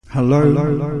Hello.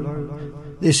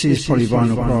 This is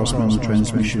Polyvinyl Craftsman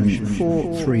transmission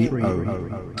 430.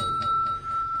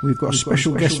 We've got a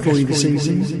special guest for you this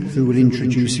evening who will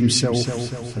introduce himself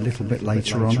a little bit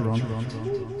later on.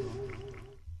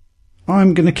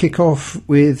 I'm going to kick off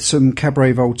with some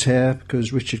Cabaret Voltaire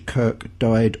because Richard Kirk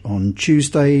died on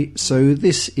Tuesday, so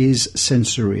this is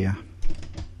Sensoria.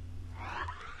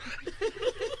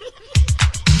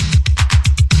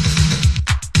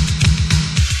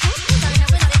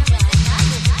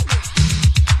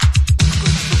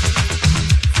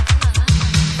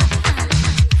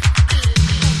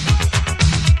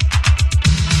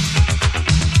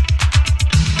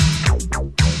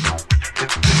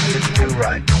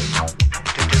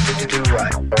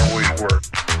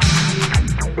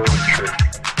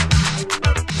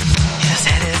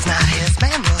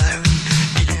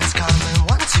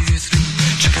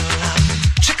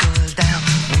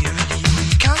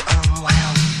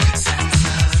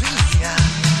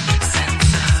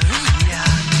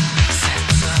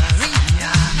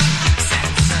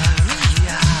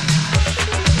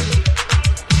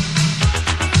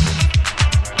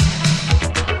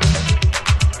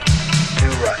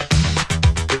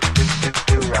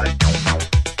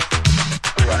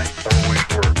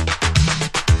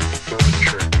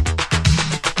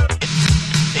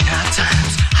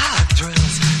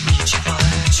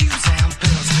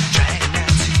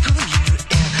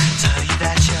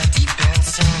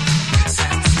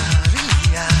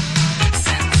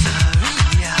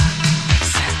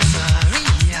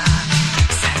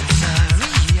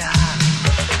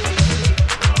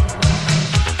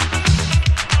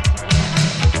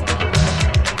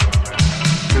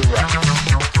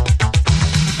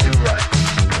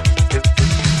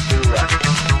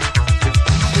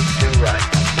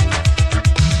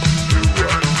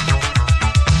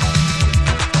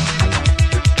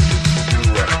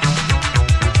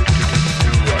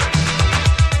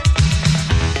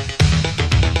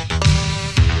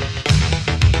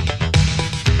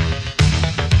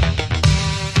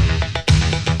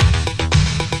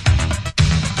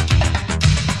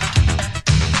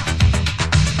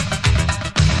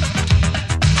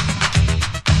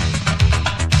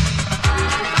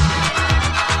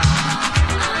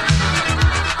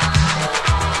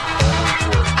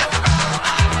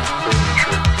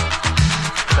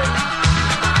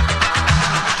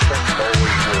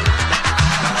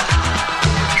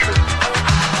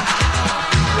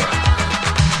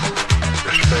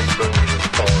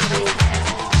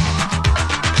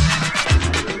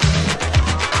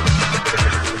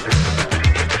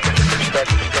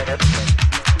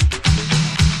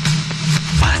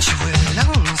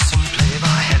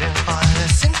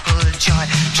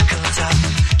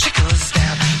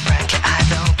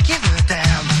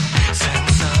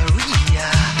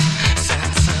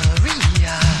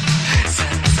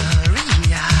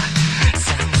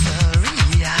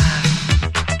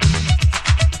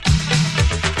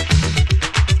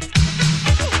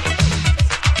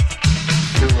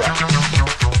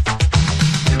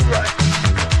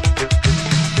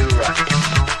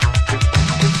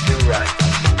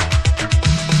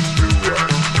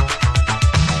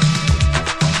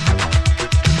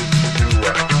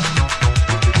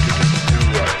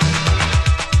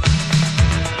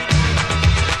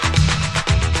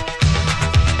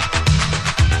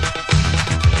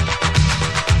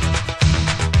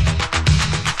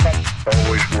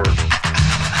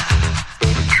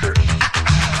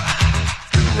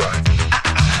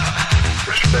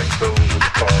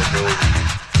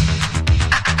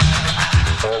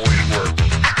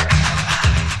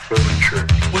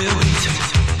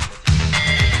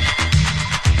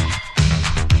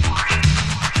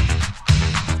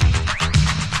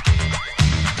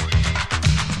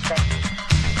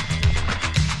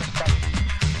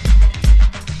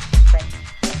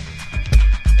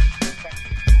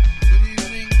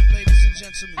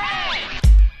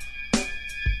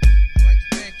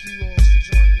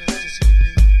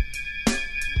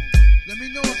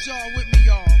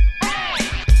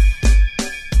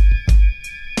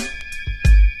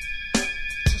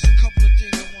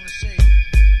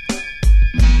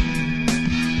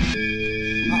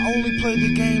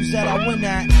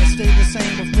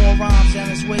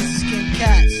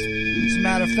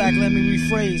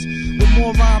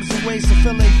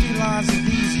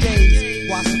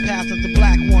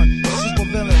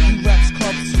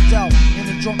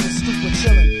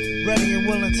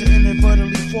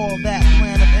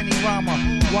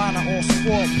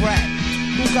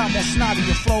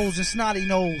 Snotty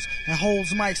nose and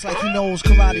holds mics like he knows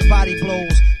karate body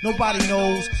blows. Nobody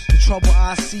knows the trouble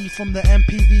I see from the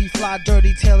MPV fly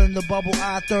dirty tailing the bubble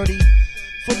I-30.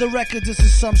 For the record, this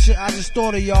is some shit I just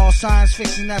thought of, y'all. Science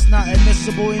fiction that's not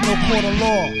admissible in no court of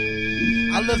law.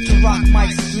 I live to rock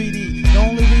mics in 3D. The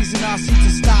only reason I seek to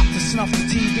stop to snuff the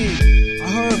TV. I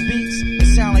heard beats that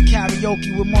sound like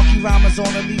karaoke with monkey rhymers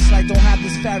on the leash like don't have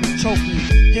this fairy choke me.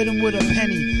 Hit him with a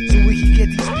penny so we could get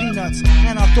these peanuts.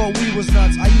 And I thought we was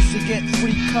nuts. I used to get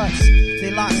free cuts.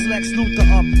 They locked Lex Luthor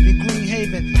up in Green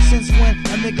Haven. Since when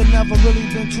a nigga never really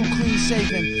been too clean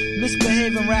shaven.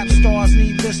 Misbehaving rap stars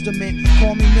need listament.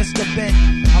 Call me Mr. Bent.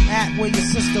 I'm at where your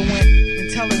sister went.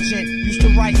 Intelligent, used to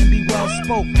write and be well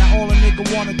spoke. Now all a nigga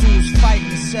wanna do is fight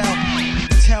and sell.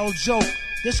 Tell joke.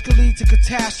 This could lead to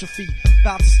catastrophe.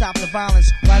 About to stop the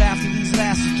violence right after these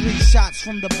last 3 shots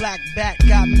from the black bat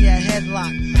got me a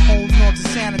headlock. Holding on to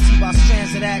sanity by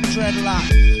strands of that dreadlock.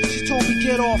 She told me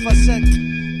get off. I said,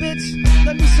 bitch,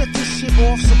 let me set this shit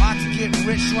off so I can get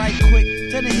rich right quick.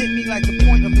 Then it hit me like the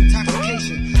point of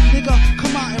intoxication. Nigga,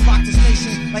 come out and rock this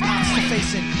nation like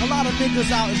oxidation. A lot of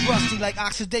niggas out is rusty like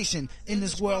oxidation. In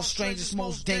this world's strangest,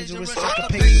 most dangerous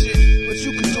occupation. But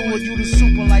you can do it, you the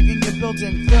super like in your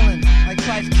building. Villain like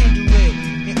Christ Kindred.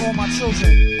 And all my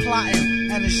children plotting.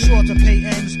 And it's sure to pay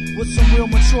ends with some real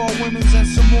mature women's and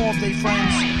some more of they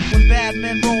friends. When bad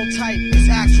men roll tight, it's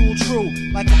actual true.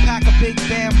 Like a pack of big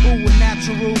bamboo with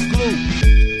natural glue.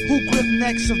 Who grip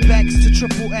necks of Bex to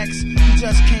triple X? You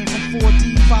just came from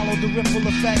 4D, follow the ripple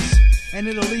effects. And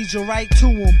it'll lead you right to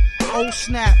them. Oh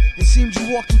snap, it seems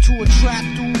you walked into a trap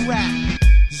through rap.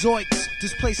 Zoiks,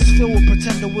 this place is filled with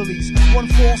pretender willies. One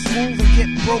false move and get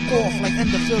broke off like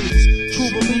endophilies.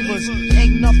 True believers,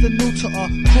 ain't nothing new to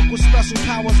crook with special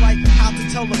powers like how to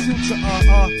tell the future.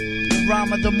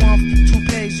 Rhyme of the month, 2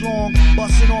 pages long.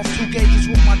 Busting off 2 gauges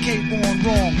with my cape on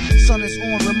wrong. Sun is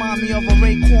on, remind me of a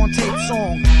Raekwon tape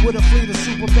song. With a fleet of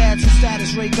super bad to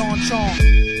status, Ray Dawn Chong.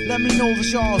 Let me know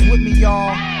if y'all's with me,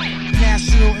 y'all.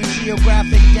 National and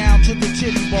Geographic down to the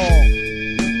titty ball.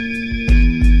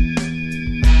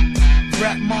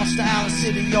 Rap Monster Island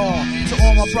City, y'all. To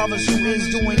all my brothers who is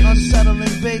doing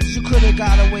unsettling bids, you could've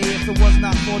got away if it was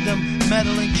not for them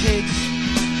meddling kids.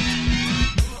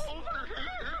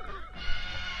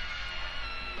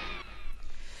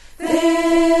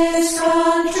 This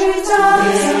country tells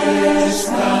us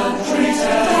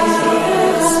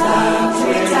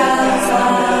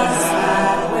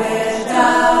that we're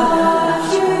down.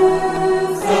 You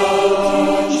thinking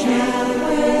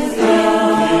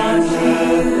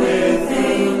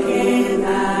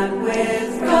that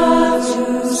we've got to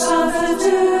suffer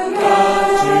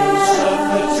together.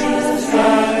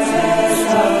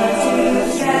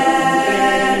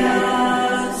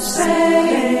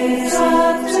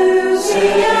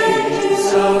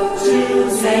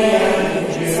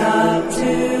 It's up to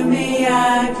me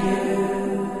and you.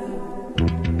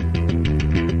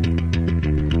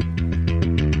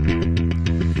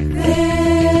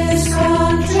 This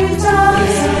country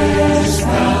tells us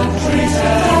that we're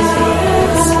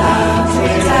down. You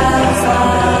thinking that we've got to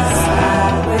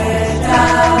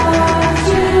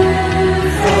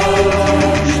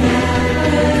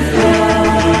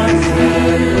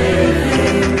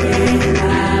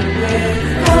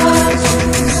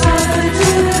suffer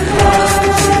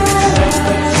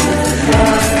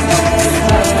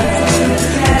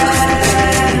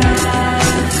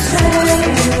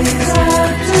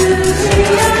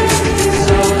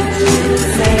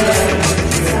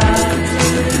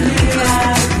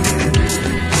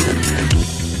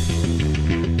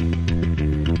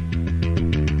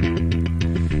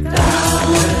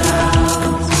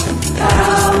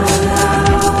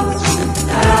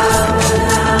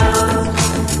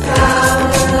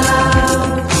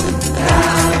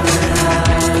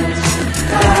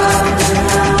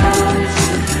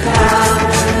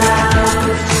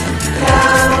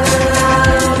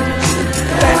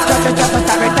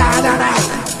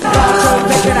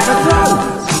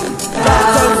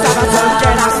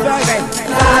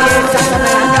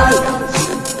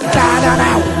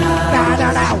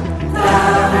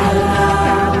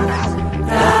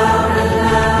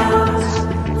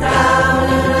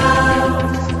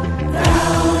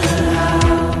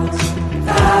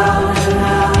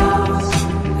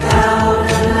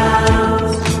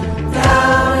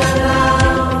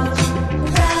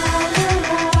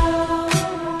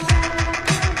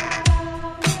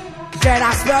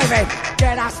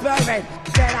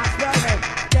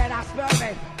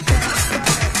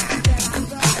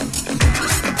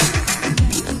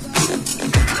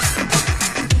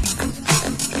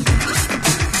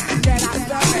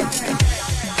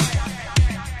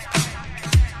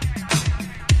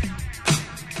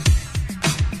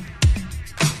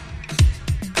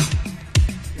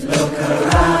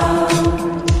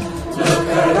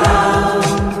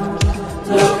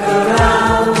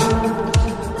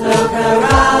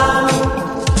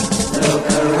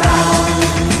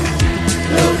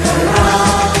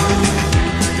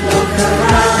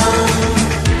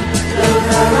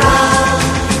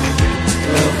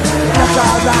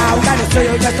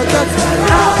you just a touch.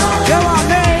 Now, you want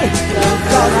me?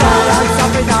 Don't know I'm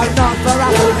something I'm not for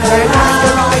us. They have to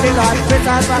ride it like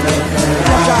Christmas.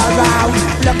 Look around,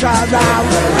 look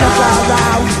around, look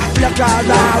around, look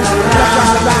around, look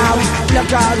around,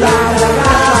 look around,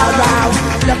 look around,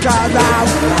 look around,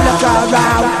 look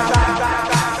around.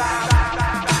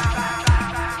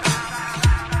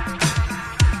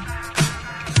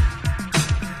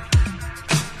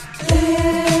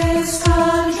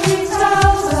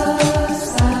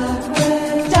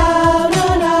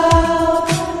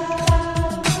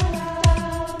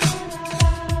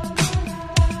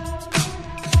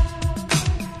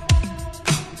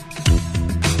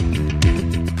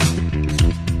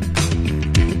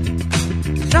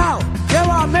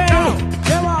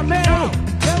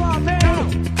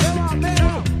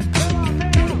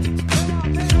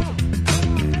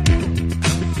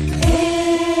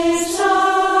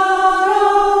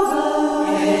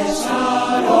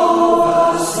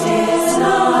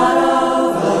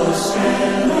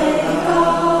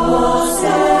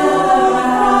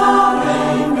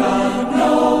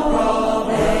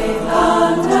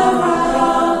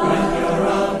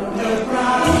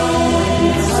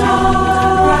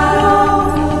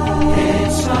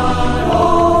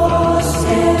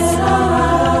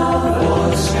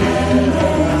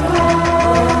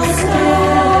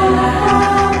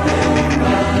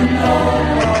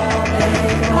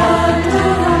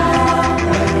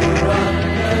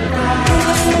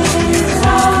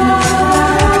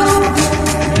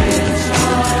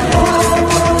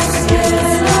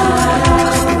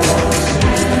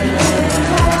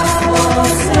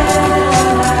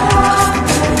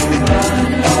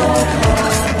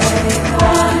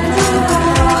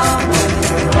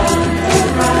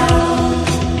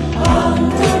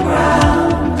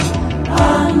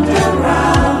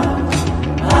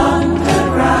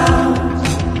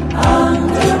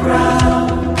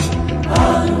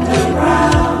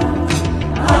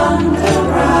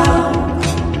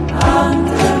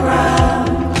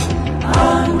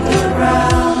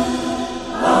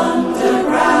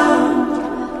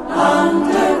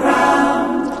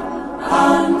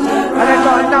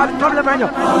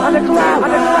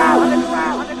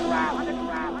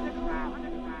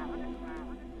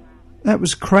 That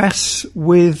was Crass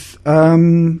with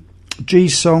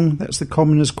G-Song. That's the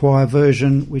Commoners Choir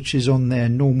version, which is on their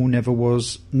Normal Never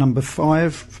Was number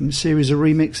 5 from the series of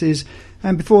remixes.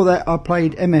 And before that, I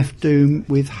played MF Doom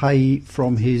with Hey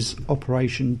from his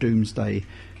Operation Doomsday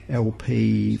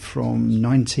LP from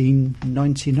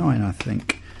 1999, I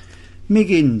think.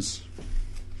 Miggins.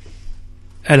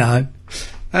 Hello.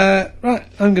 Right,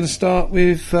 I'm going to start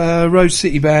with Rose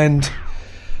City Band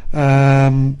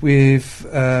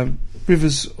with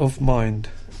Rivers of Mind.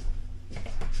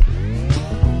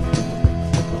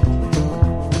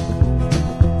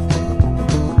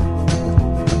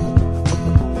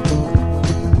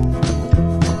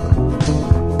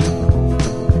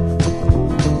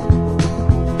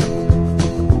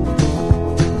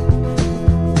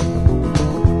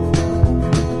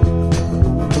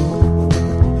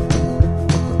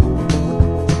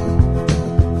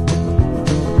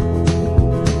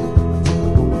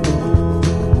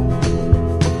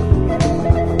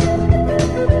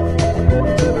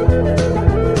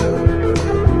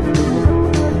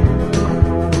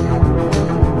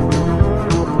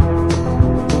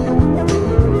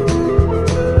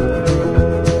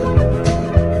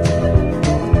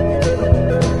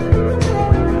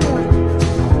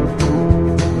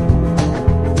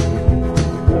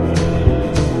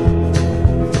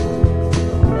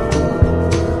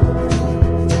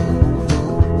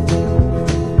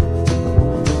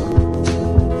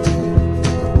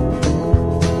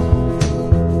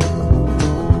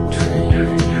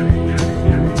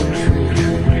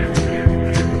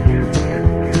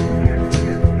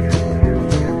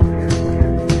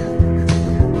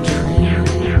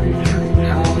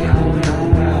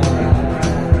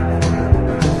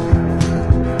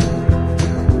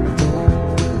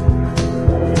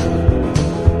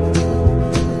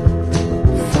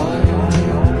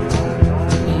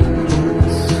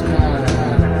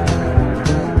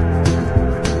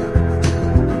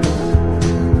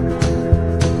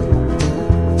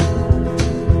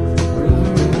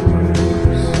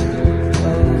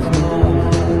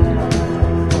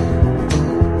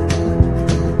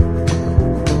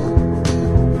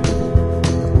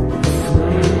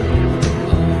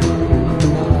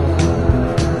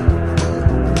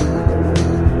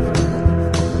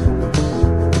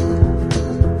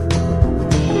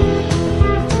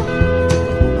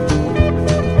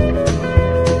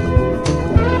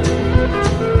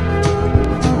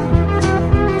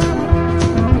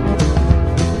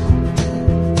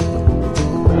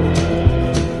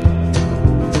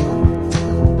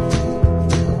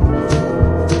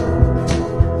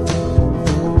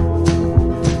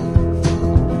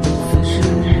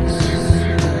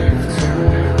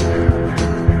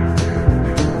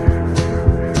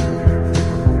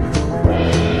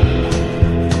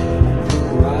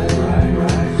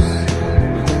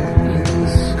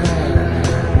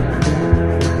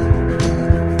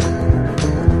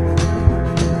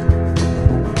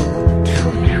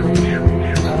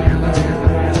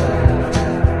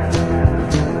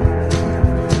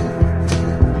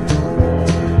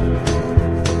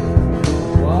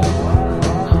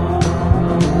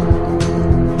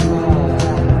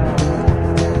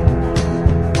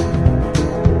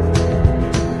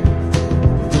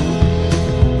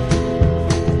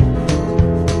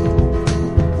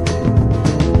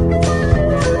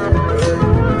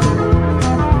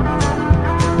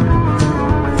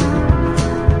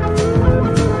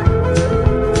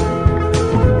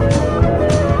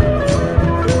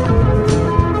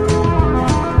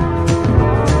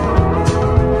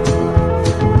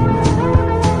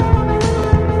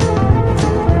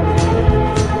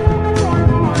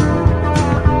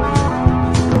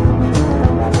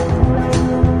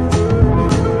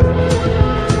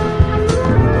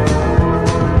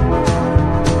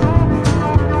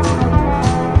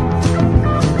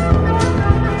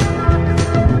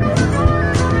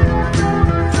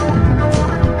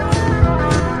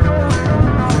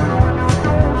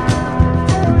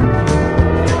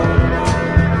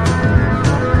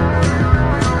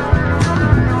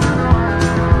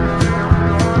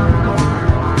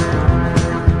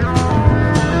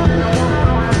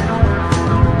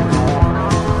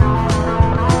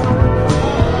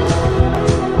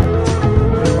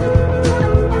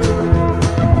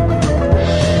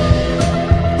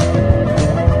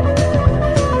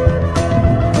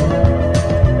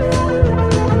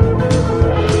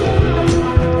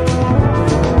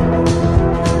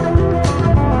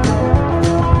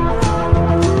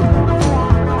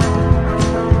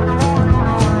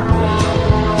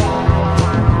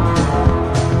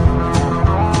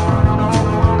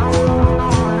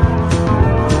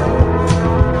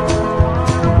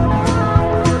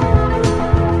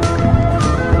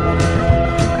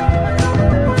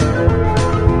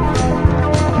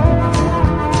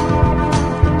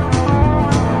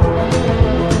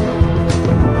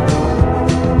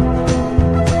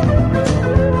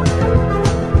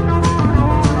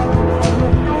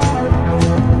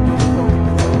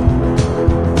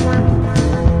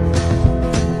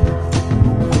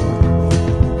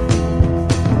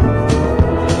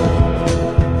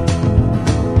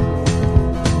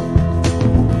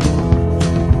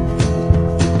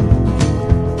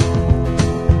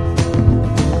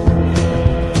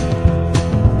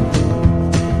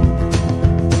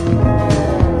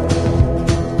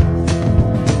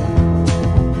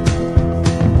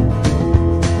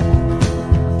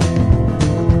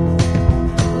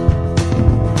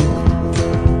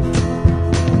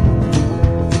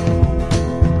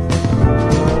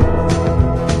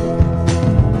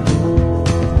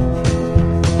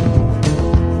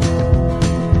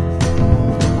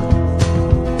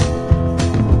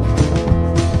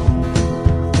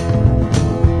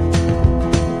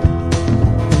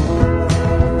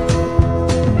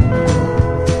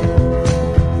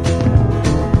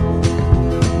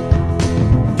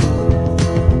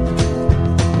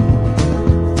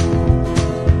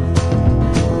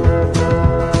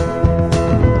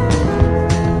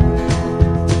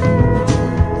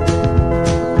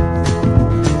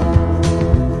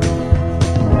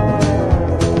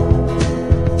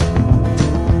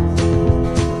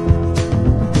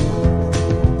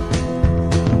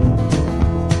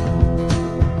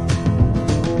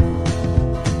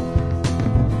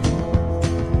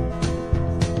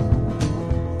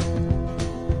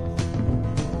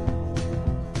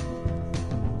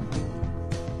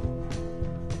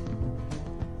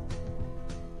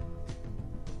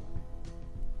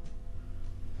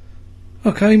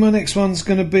 Okay, my next one's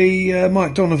going to be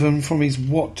Mike Donovan from his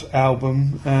What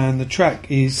album, and the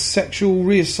track is Sexual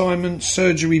Reassignment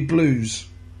Surgery Blues.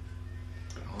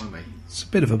 It's a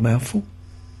bit of a mouthful.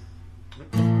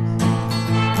 Walked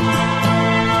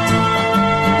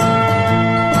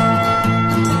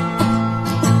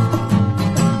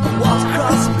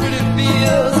across the pretty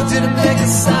fields, I didn't make a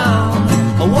sound.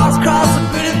 I walked across the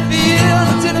pretty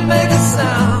fields, I didn't make a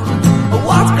sound. I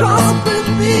walked across the pretty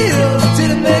fields, I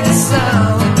didn't make a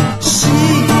sound. She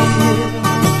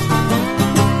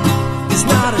is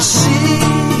not a she.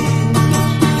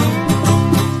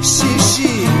 She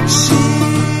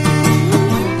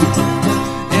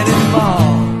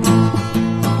anymore.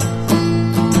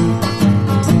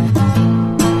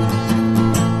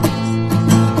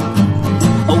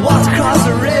 I walked across a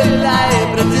red light,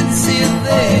 but I didn't see a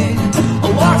thing. I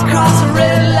walked across a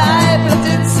red light, but I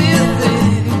didn't see a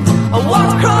thing. I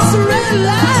walked across a red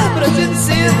light, but I didn't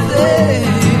see a thing.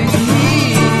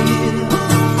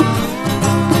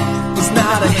 It's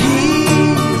not a he.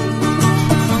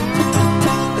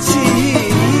 It's he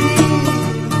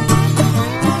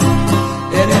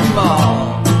anymore.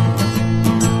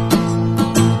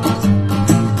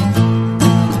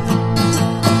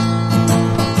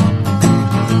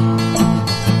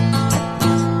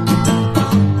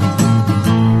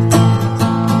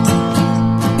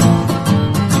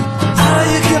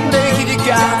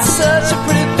 Such a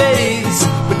pretty face,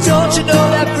 but don't you know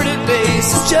that pretty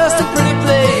face is just a pretty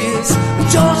place?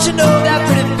 Don't you know that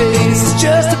pretty face is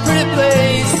just a pretty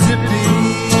place to be?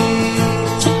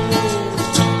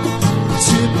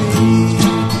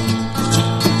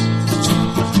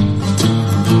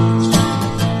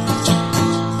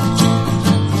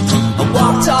 I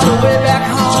walked all the way back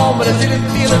home, but I didn't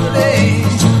feel a thing.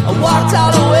 I walked all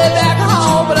the way back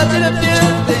home, but I didn't feel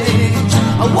a thing.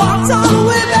 I walked all the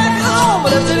way back home,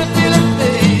 but I didn't feel a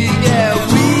thing. Yeah,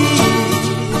 we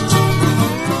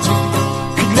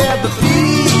could never be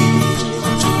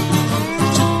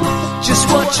just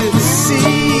what you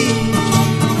see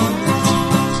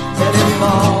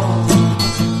anymore.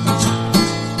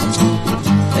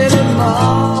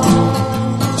 Anymore.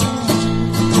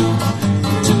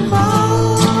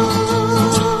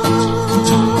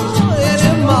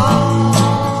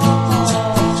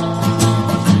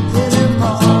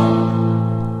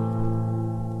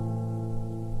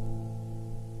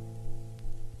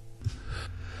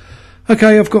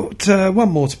 Okay, I've got one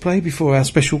more to play before our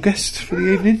special guest for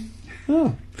the evening.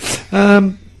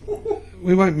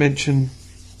 We won't mention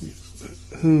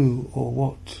who or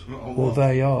what or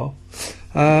they are.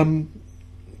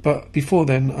 But before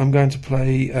then, I'm going to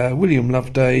play William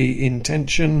Loveday,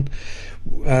 Intention,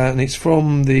 and it's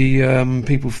from the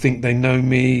People Think They Know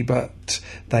Me But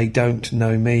They Don't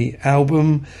Know Me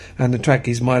album, and the track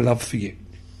is My Love For You.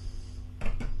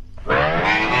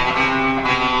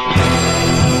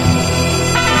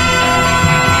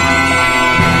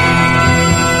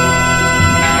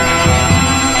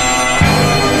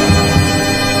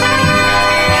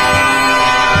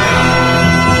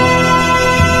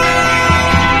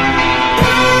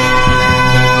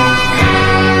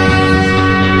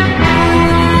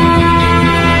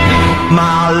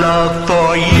 My love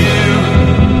for you,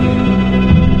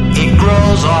 it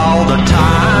grows all the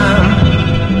time.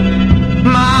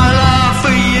 My love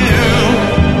for you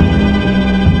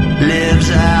lives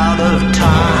out of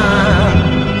time.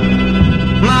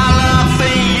 My love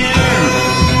for you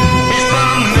is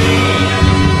for me,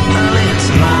 and it's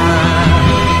mine.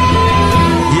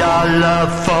 Your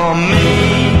love for me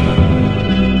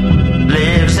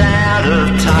lives out of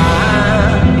time.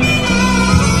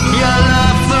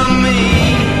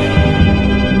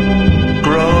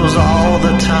 All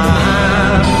the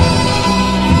time.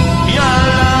 Your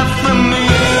love for me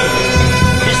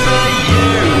is for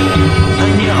you,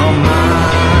 and you're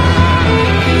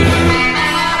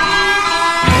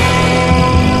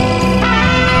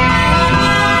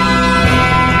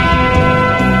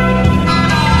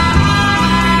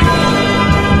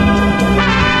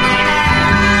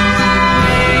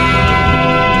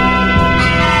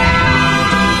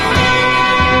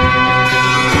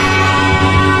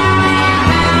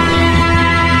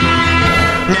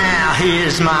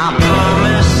here's my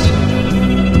promise,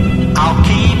 I'll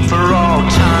keep for all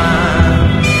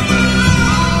time.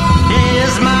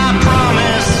 Here's my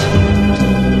promise,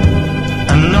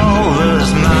 and all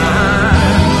is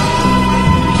mine.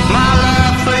 My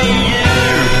love for you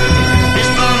is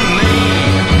for me,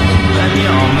 and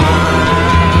you're mine.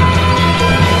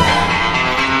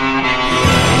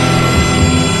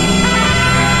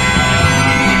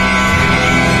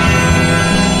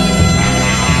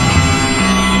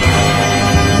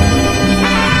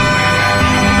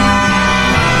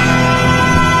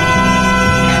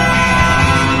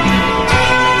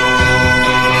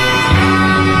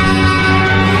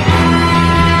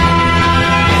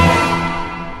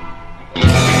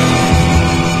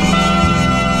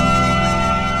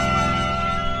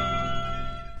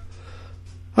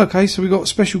 Okay, so we've got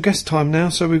special guest time now.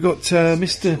 So we've got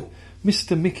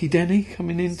Mr. Mickey Denny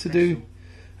coming in to do.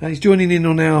 He's joining in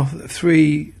on our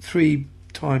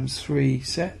 3x3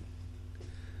 set,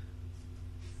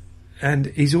 and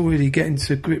he's already getting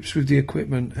to grips with the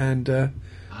equipment. And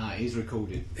he's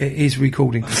recording. It is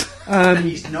recording.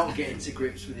 He's not getting to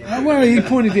grips with it. Well, he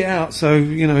pointed it out, so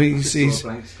you know he's a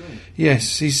blank screen.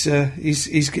 yes, he's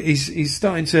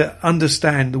starting to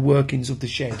understand the workings of the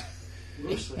shed.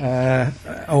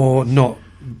 Or not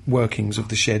workings of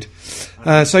the shed.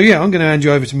 So yeah, I'm going to hand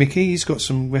you over to Mickey. He's got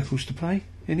some records to play,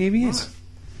 and here he is.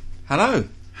 Hello.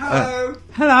 Hello,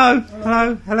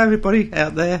 everybody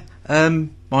out there.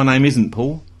 My name isn't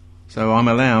Paul, so I'm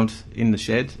allowed in the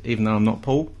shed, even though I'm not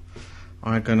Paul.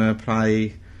 I'm going to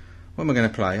play. What am I going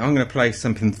to play? I'm going to play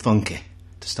something funky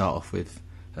to start off with.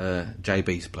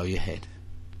 JB's Blow Your Head.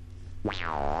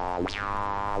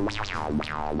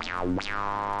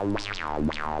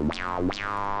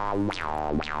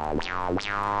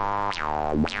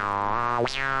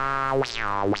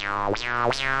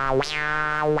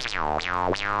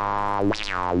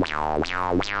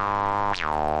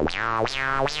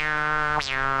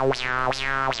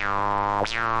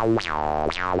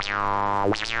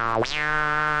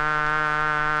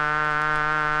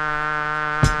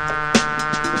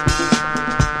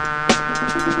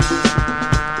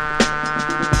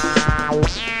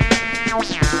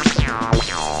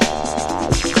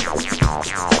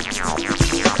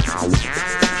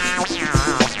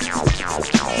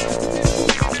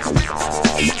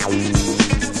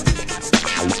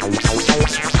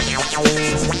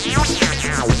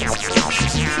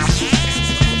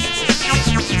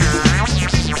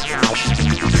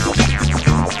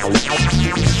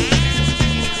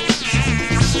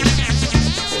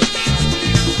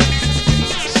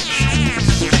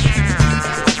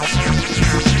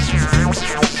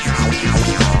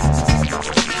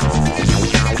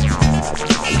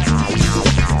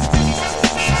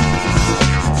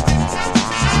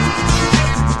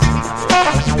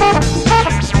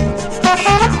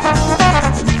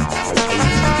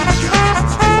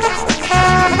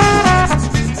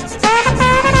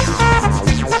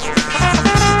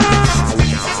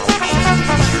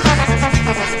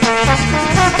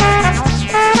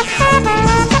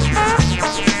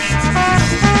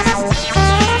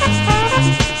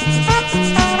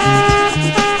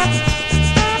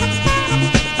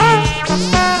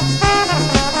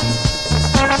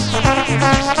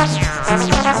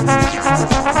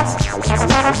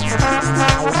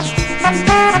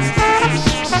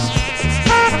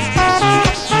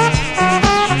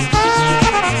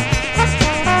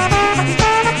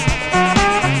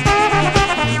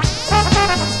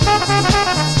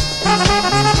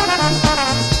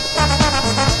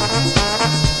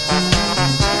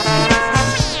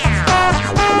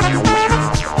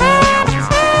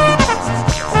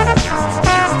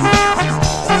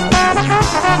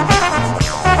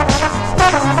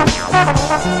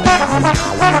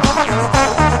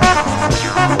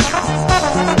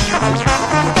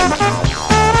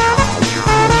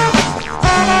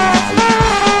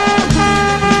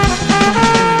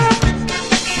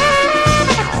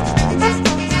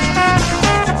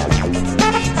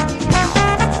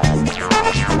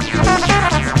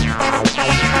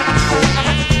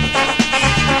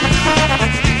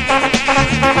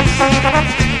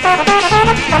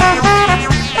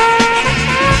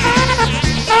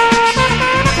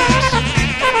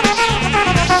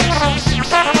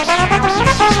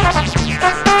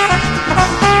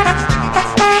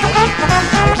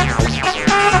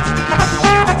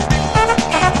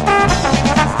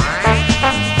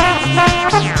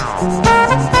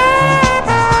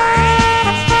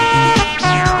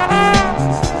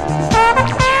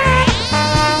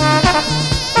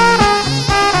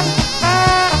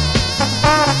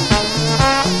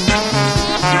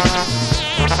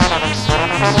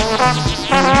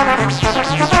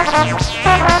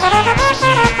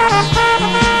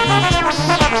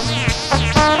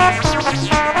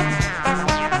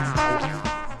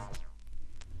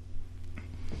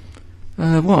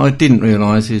 What I didn't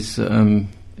realise is in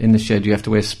the shed you have to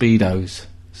wear Speedos.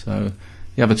 So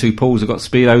the other two Pauls have got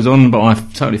Speedos on, but I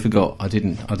totally forgot. I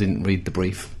didn't read the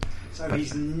brief. So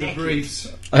he's naked.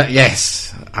 Briefs.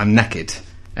 Yes, I'm naked.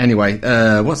 Anyway,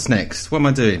 what's next? What am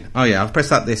I doing? Oh yeah, I've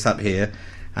pressed this up here,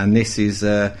 and this is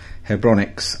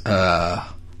Hebronic's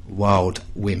Wild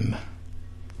Whim.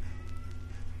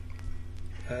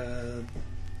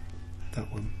 That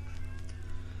one.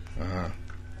 Uh-huh.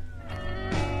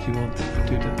 Do you want to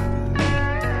do that?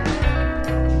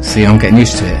 See, I'm getting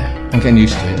used to it.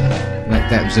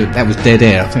 That was dead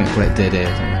air. I think I call it dead air.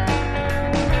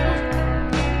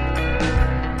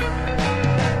 Don't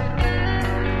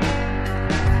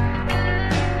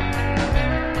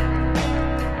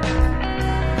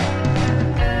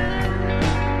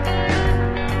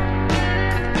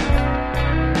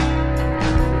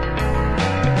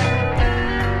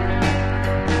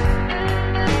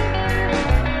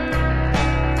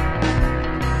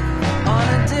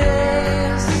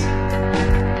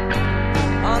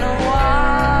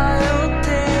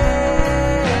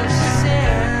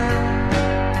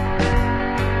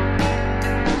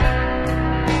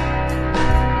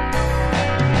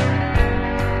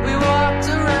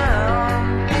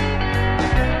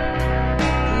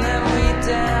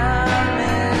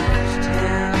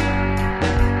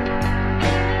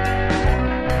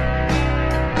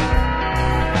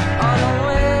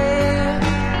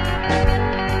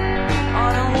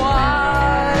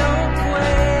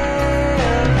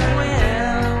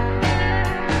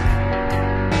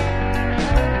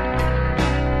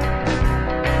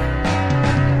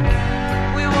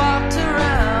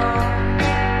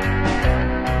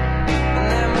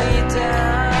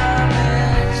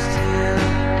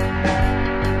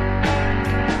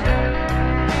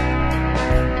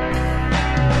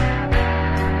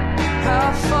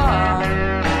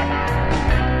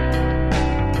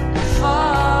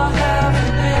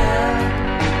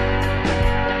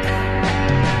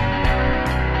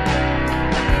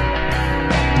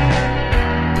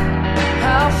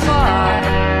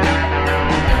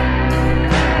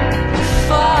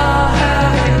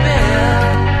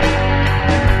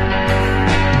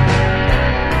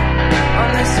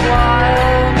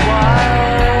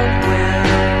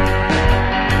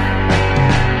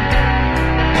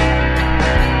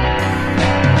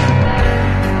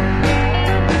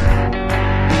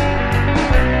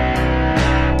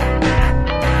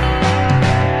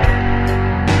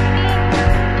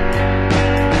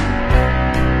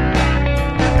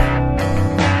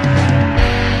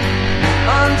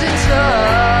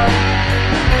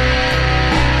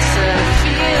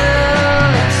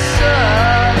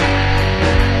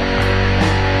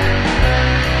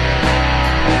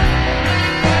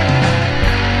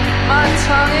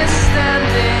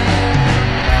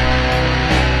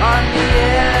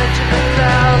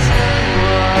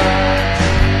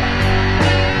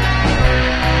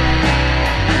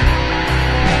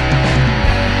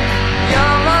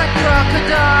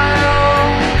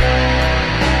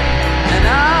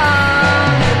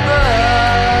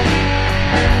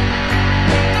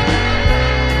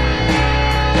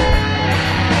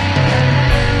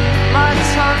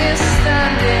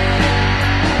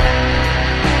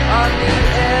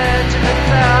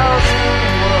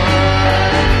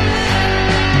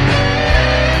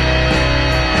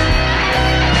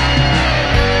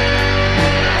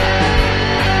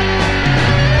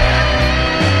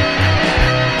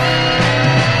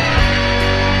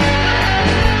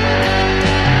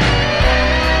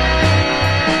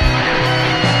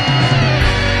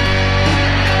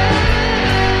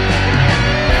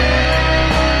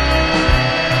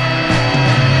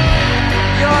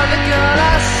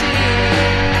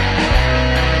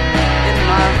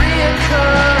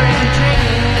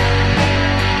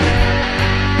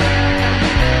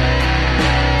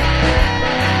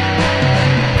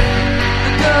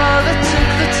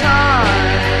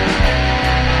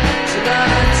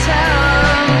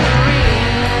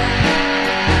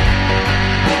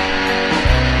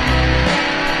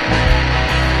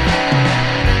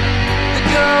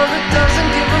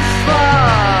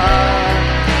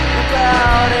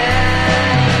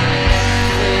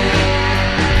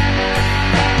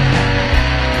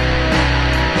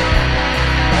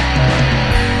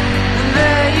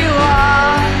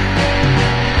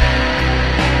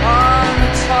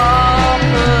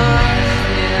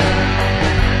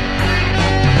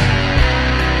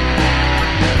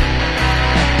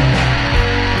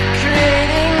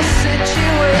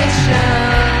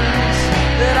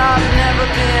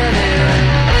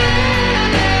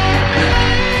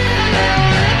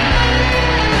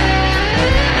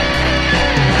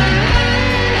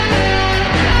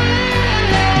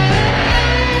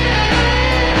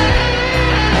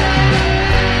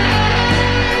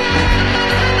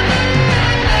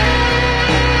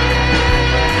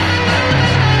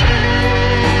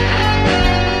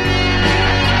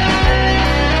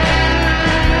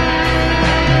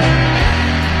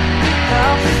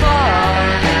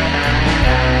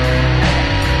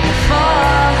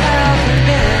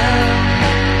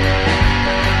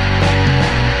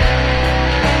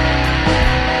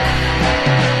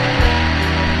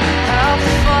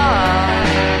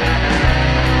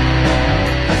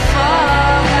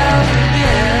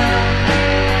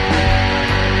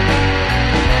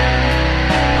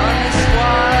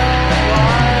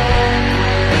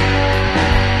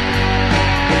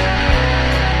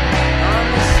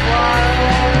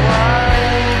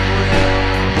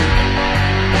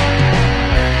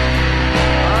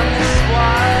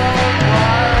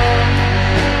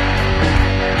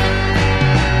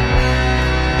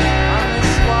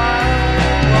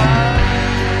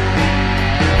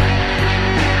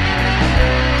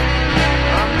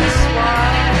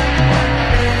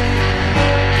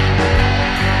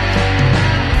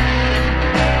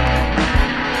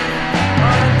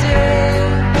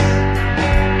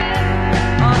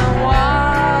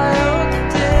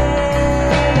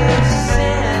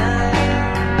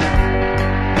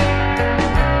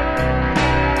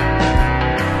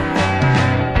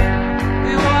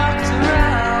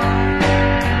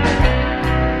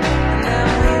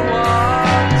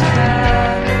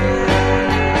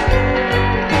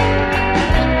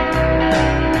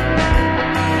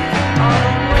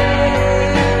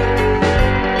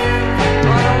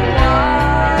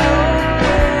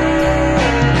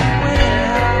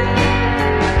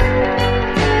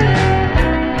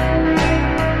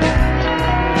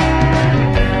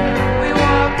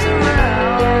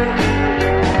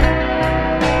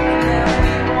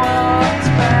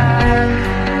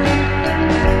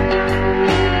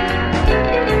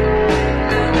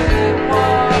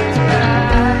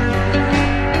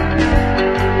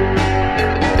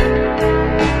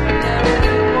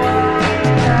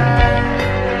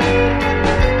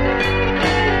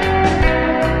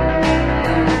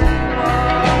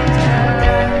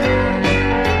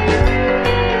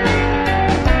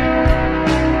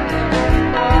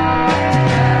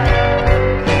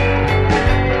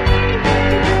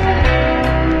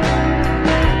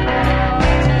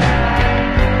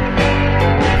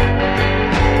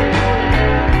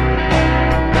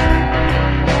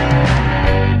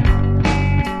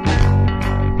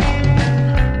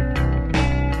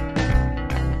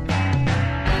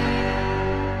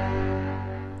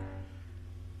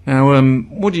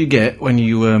what do you get when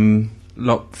you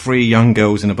lock 3 young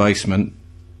girls in a basement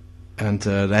and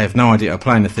they have no idea how to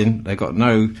play anything? They've got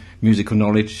no musical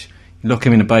knowledge. You lock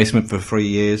them in a basement for 3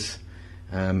 years.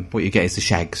 What you get is the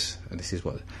shags, and this is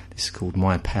called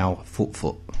My Pal Foot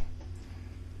Foot.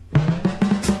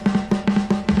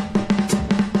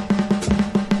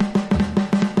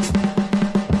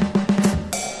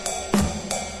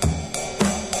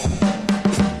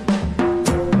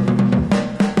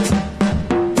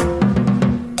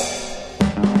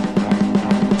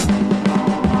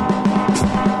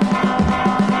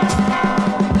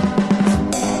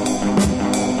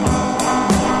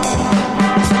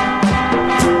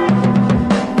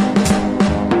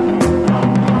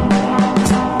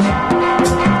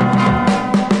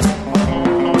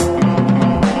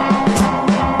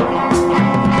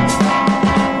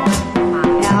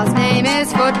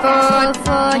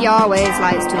 He always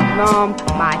likes to roam.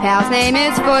 My pal's name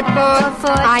is Foot.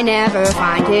 I never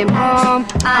find him home.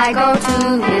 I go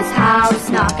to his house,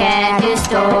 knock at his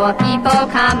door. People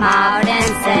come out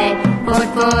and say,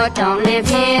 Foot, don't live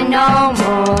here no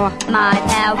more. My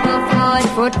pal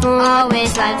Foot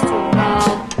always likes to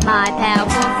roam. My pal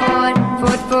Foot,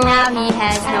 now he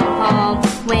has no home.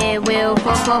 Where will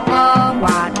Foot go?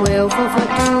 What will Foot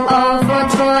do? Oh,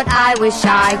 Foot, I wish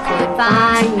I could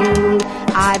find you.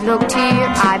 I've looked here,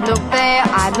 I've looked there,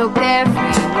 I've looked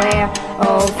everywhere.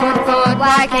 Oh, Foot,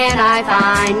 why can't I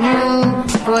find you?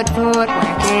 Foot, where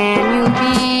can you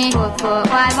be? Foot,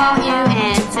 why won't you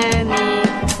answer me?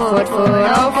 Foot,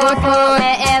 oh, Foot,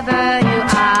 wherever you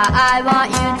are, I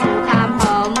want you to come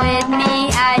home with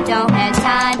me. I don't have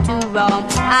time to roam,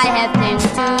 I have things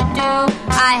to do.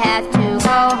 I have to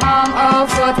go home. Oh,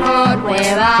 Foot,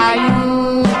 where are you?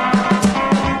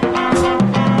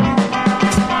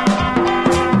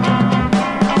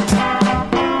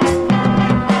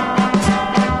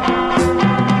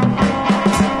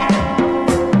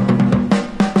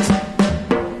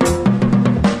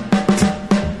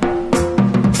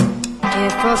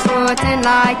 Foot didn't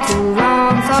like to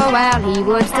roam so well, he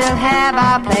would still have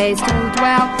a place to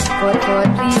dwell. Foot,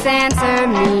 please answer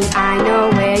me. I know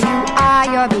where you are,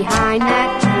 you're behind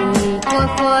that tree.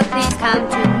 Foot, please come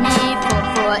to me.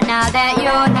 Foot, now that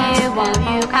you're here, won't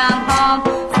you come home?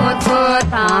 Foot,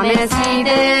 promise me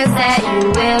this, that you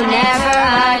will never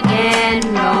again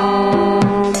roam.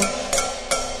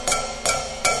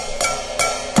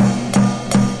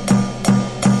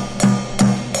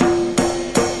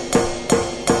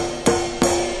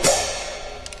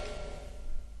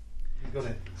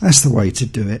 That's the way to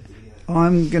do it.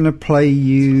 I'm going to play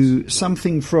you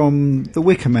something from the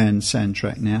Wicker Man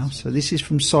soundtrack now. So this is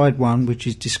from side 1, which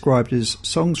is described as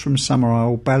Songs from Summer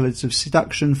Isle, Ballads of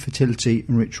Seduction, Fertility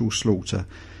and Ritual Slaughter.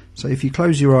 So if you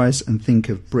close your eyes and think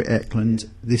of Britt Ekland,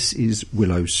 this is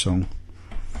Willow's song.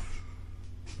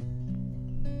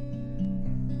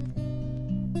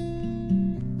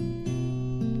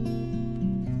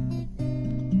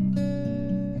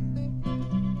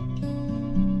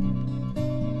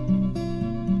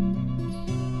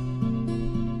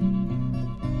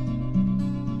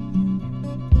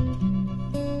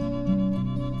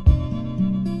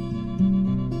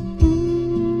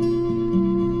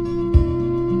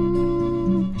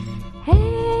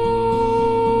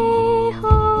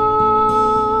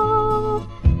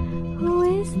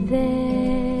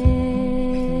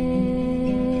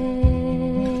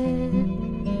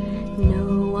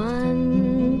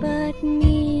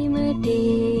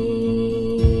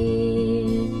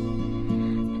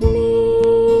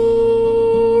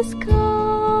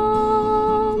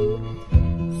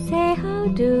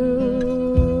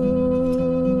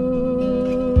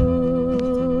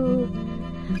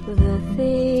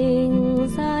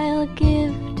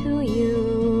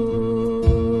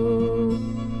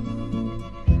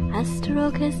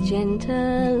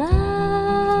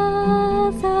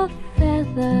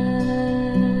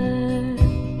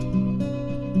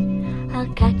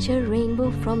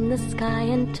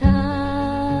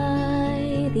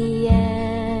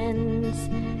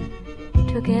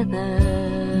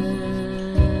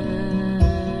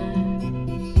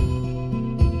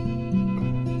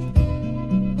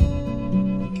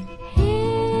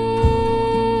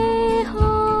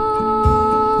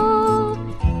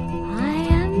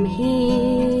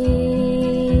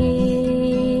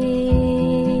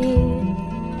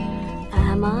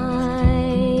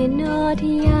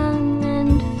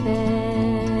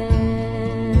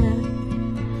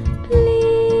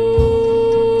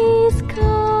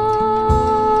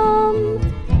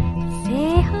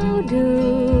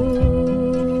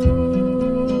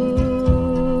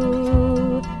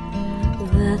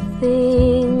 The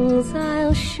things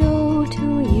I'll show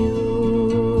to you.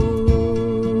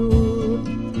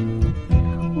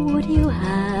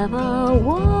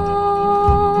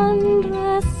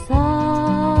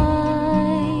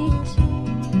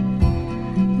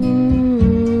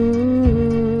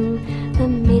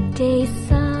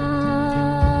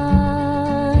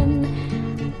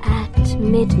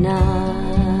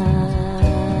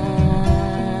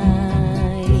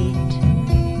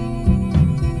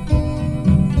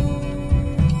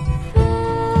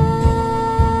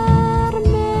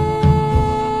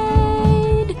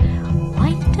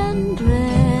 White and red,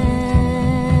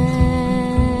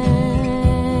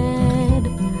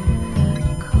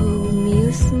 comb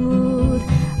you smooth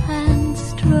and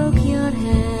stroke your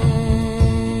head.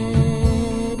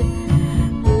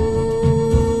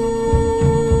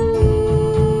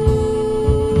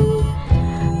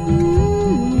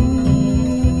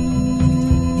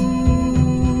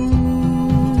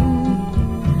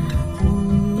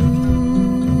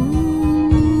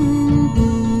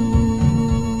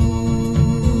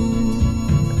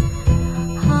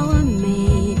 How a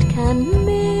maid can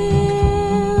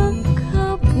milk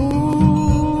a bull,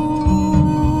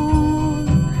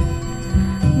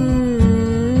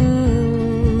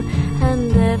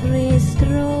 and every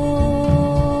stroke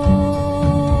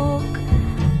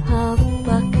a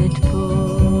bucketful.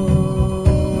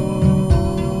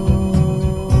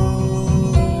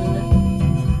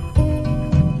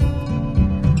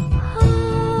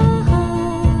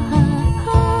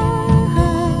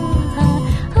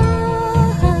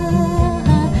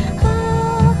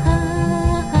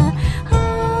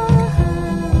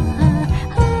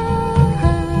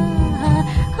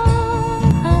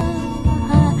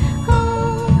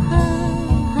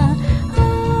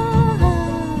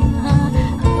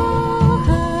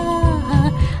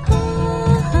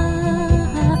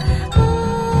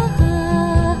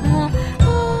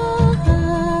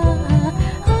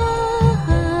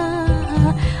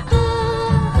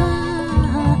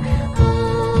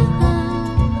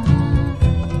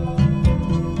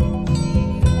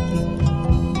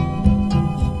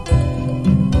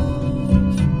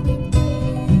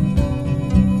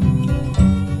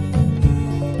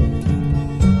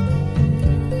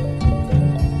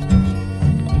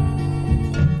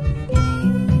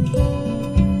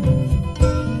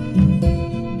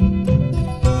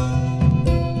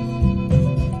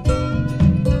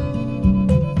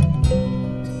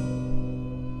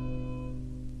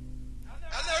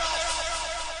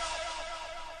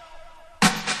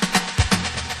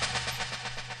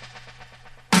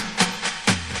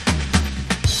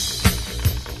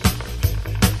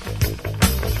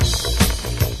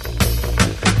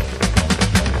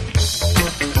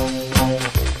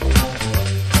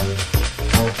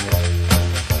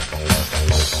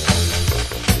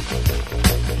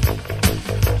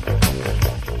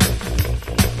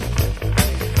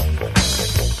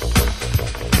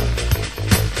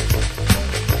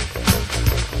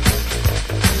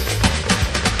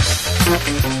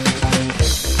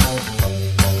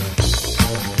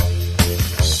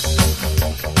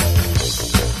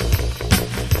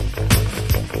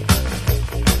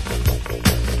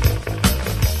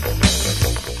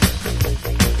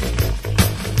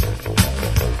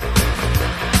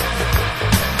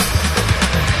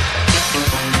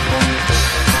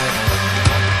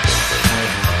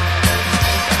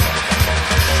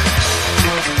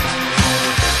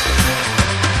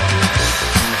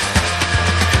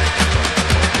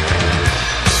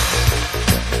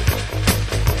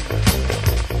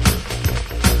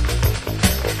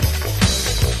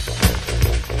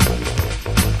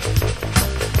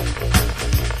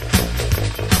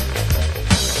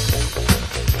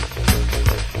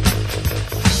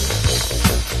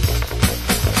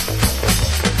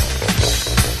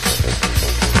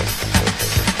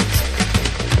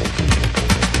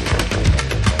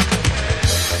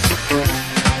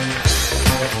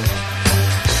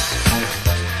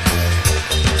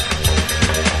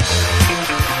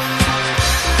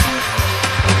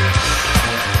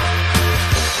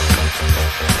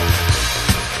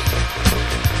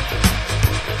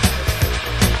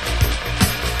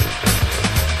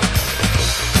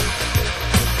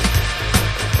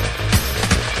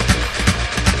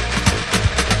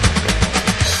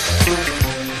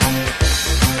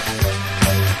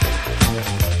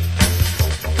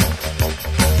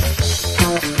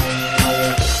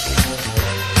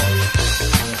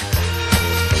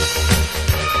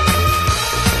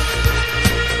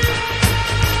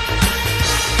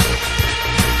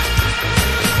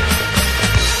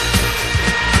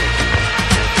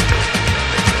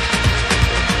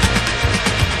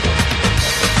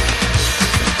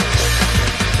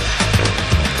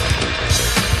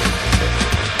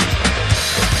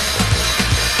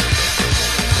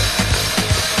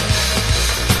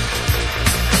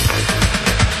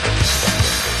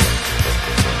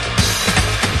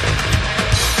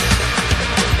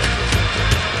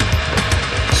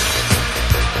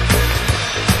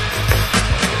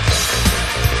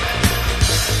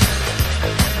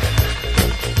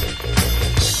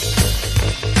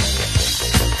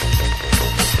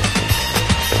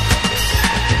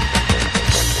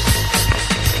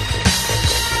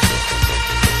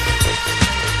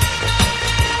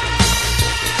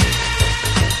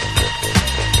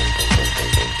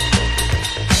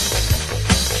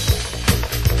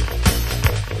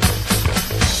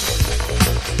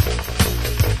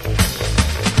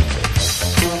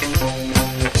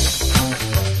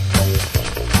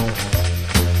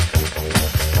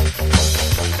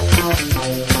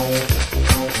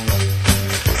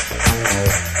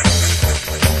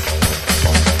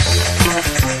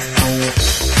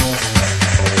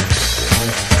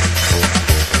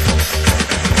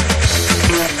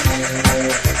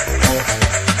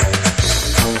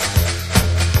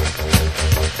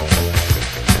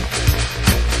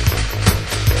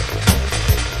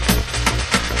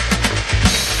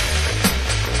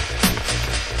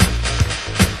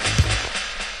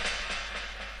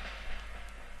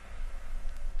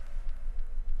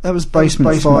 That was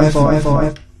Basement 5.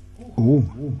 Oh,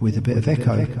 with a bit of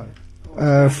echo.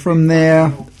 From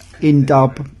there, In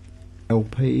Dub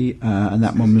LP, and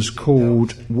that one was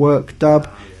called Work Dub.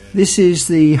 This is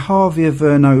the Javier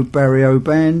Verno Barrio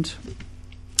Band.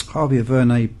 Javier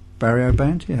Verne Barrio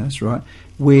Band, yeah, that's right.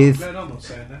 With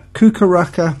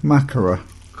Cucaraca Macara.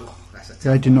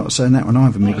 They do not say that one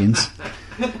either, Miggins.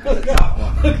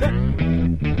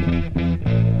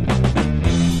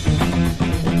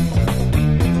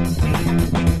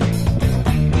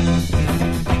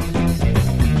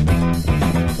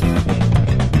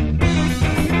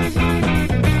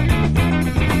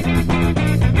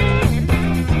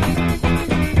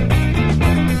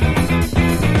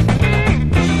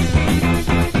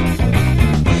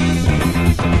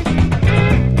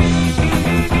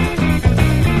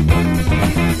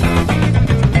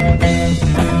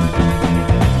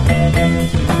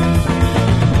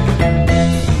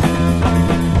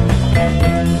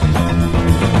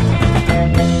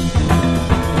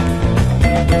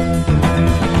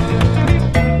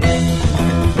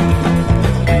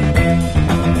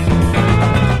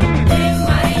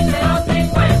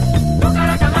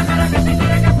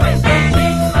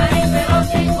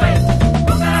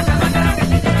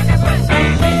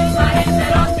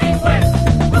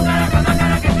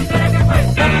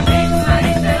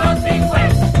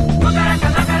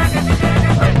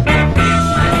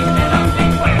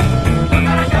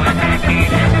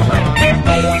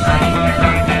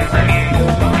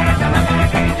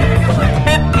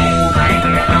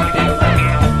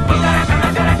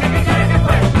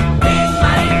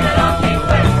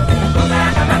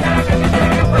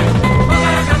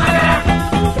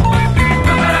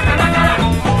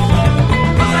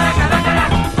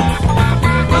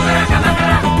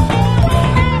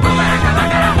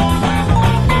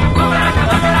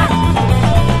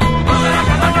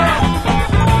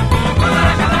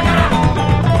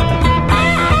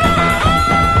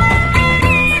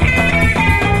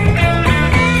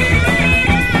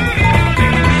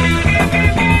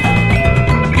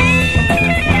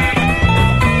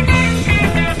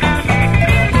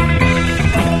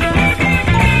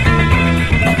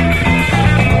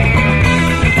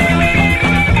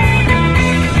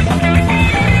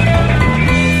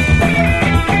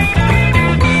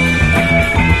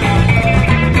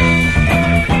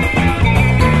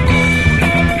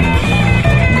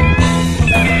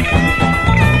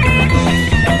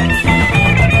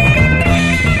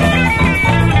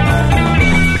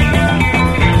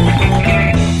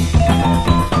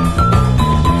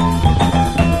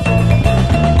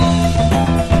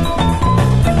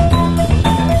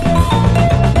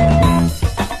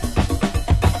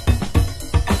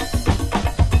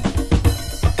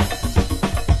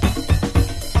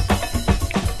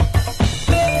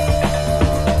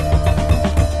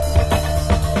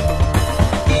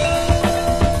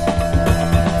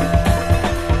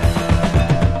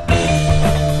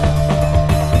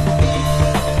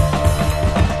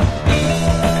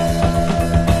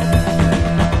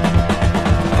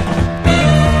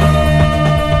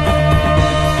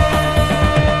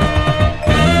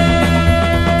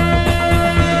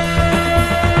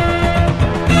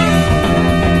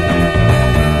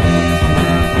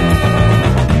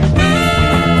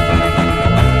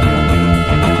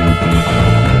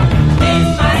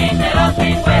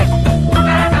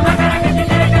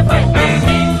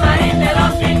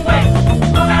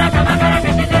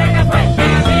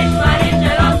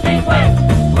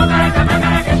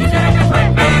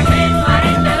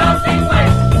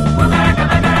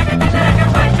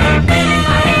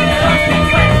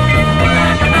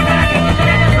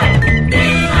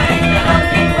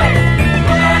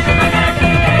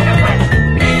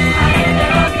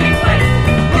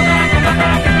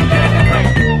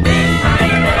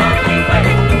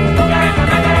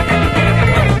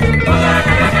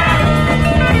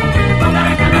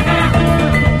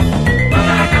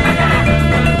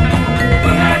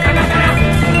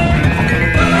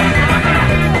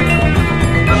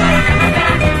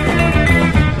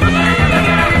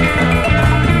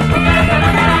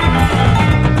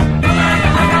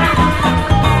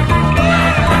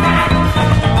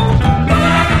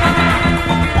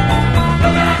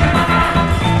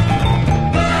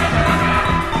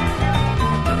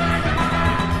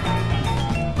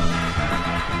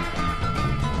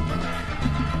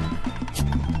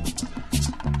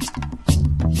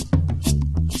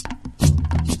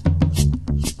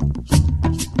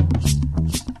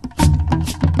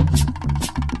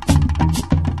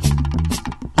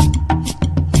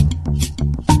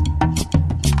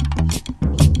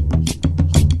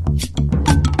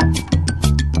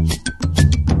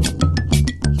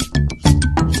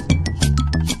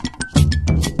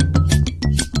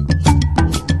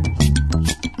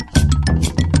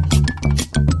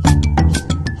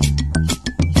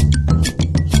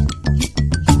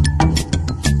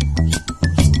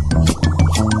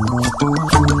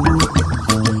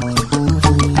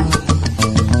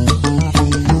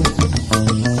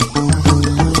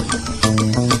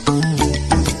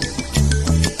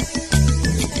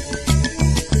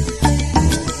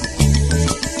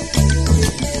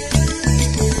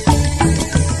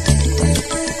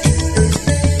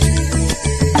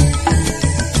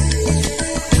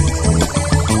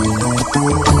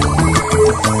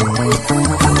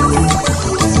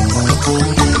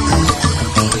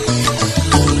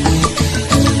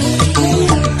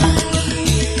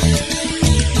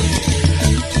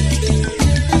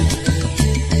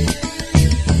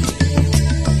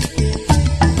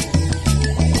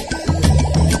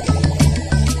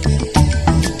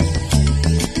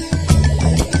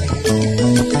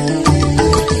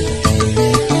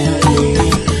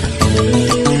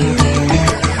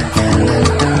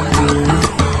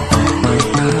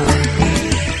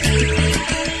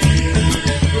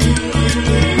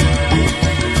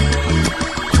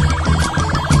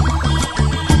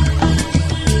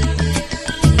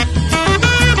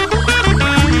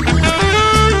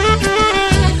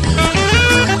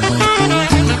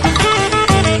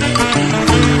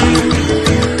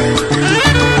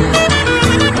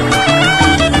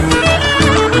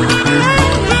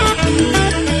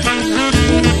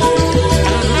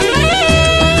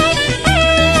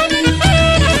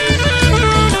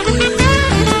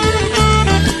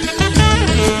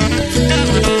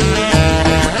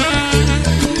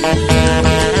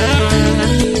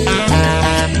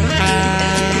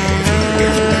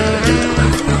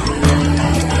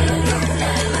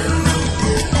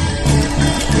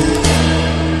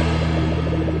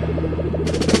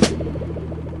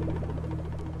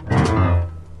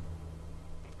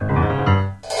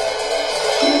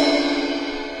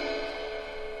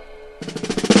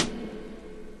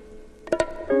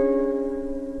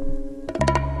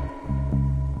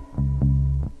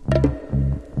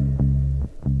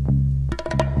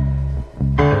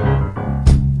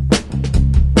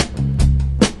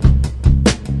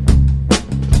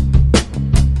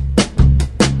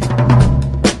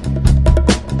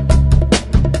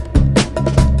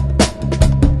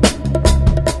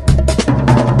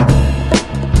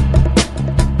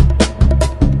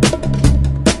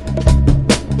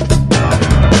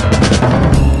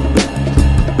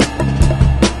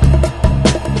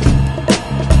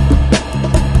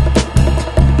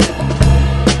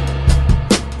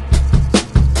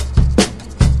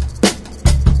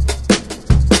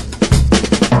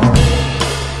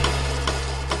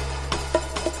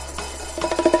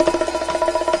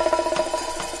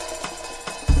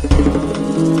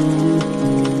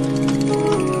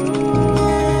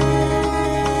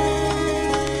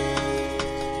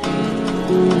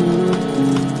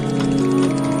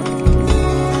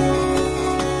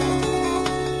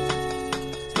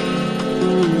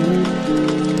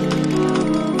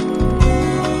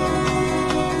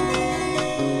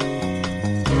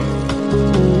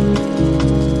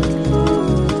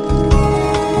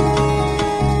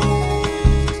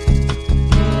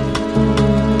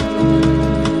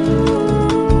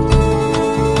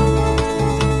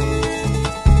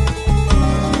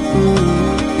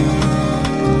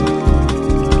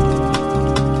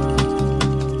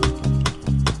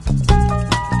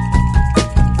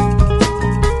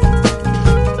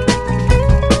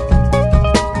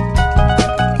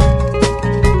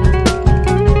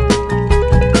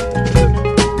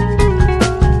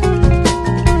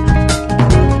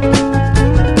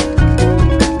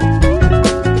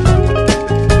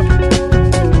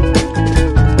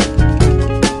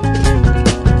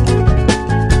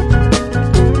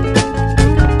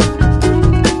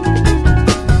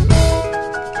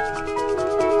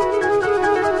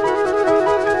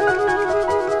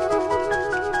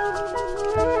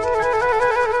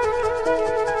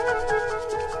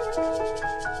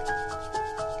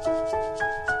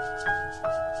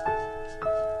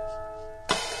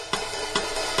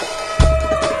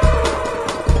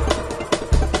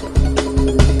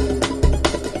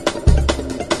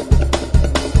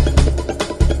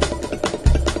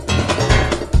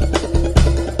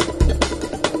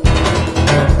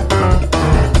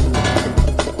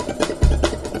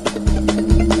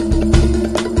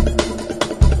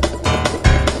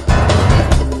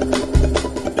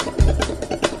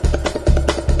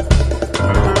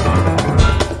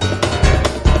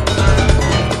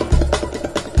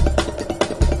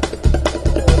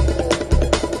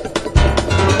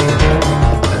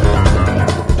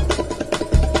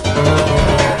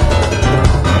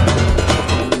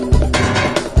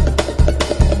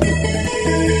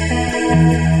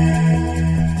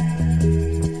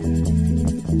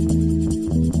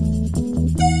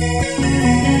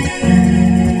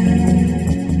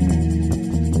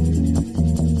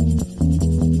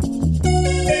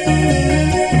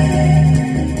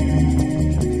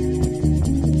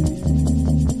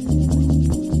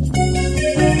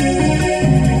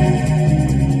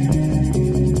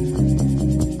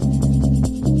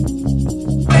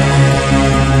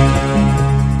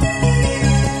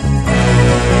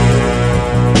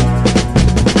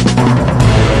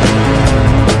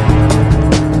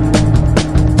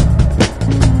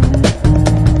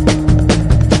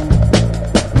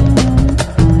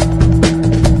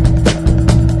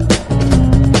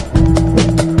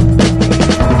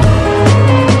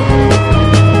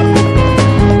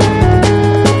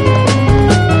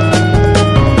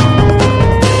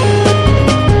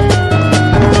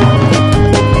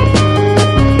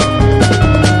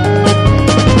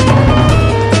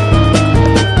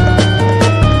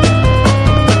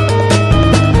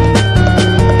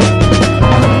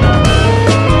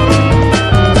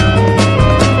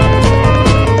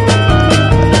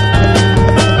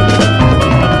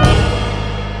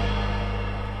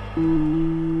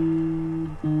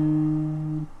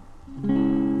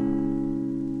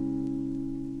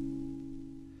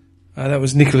 That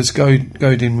was Nicholas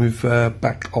Godin with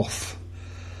Back Off,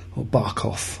 or Bark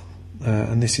Off,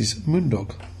 and this is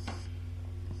Moondog.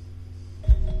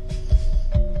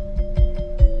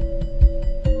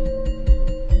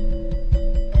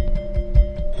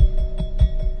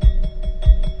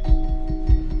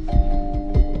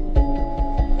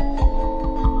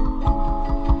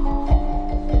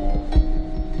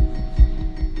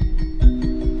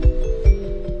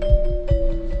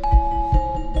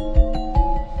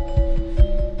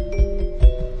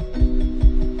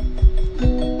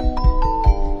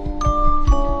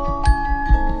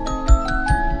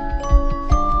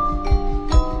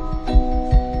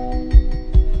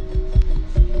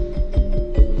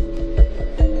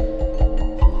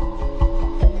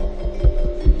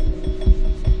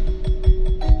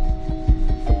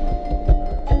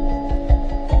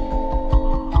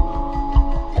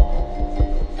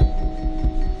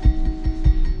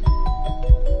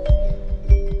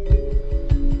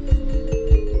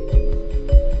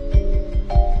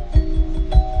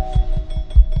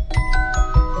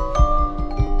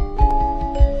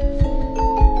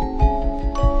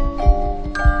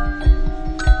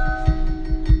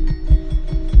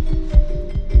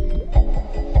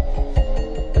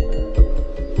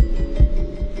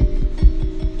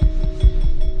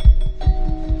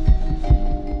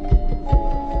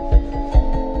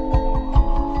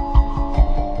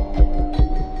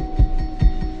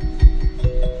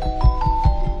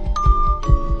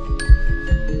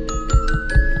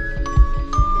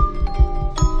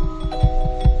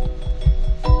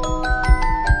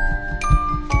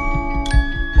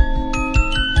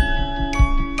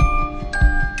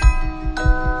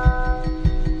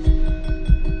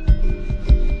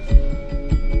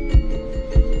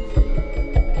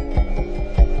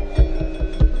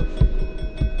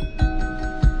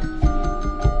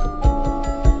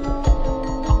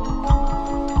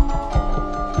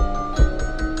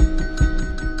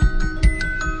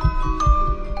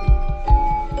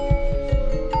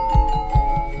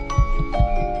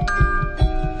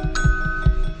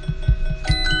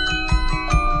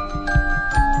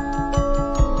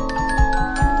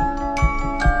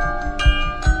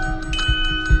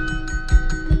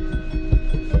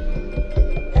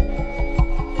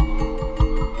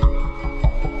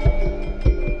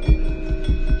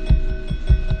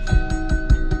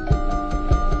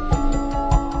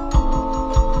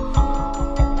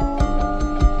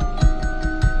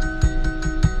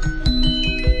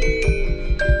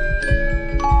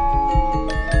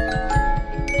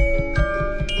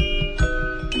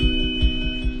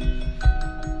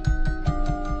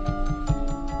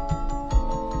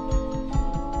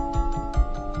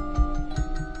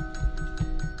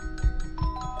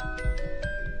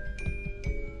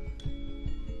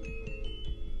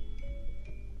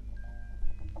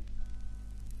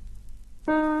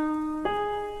 The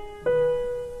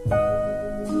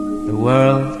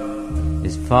world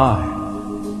is far.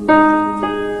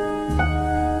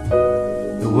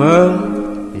 The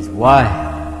world is wide.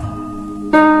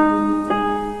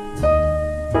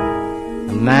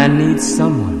 A man needs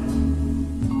someone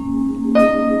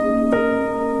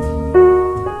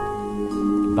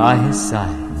by his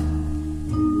side.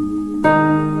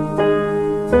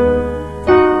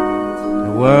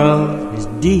 The world is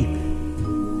deep.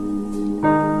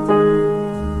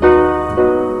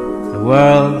 The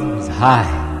world is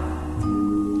high.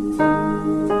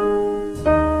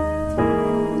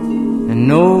 And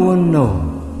no one knows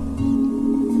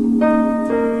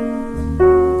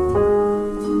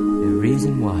the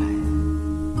reason why.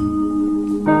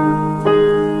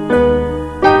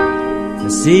 The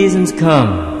seasons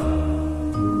come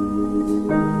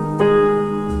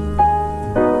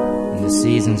and the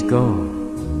seasons go.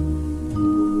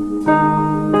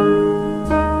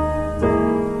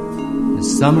 The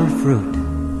summer fruit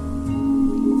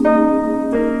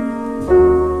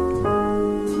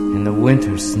and the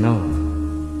winter snow.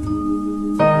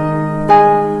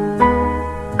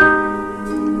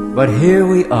 But here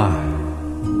we are,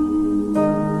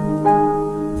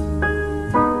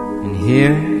 and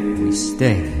here we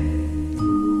stay,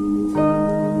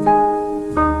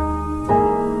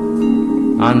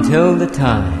 until the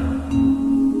time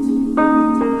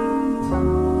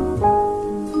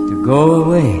to go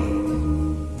away.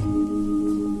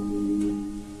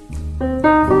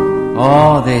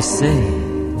 Oh, they say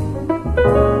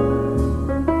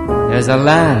there's a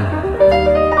land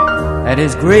that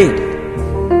is great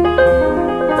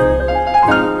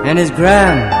and is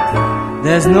grand.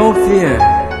 There's no fear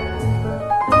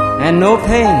and no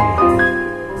pain.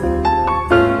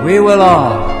 We will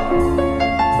all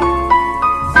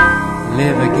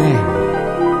live again,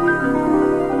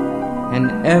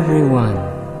 and everyone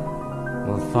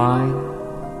will find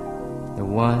the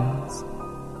ones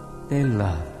they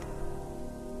loved.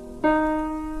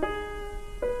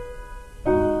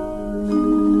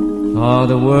 Oh,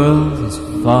 the world is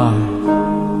far.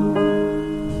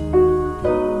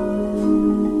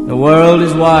 The world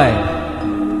is wide.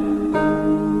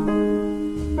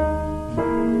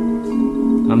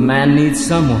 A man needs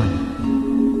someone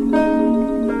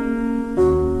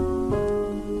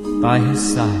by his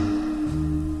side.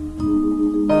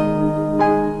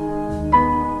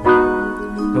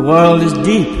 The world is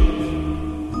deep.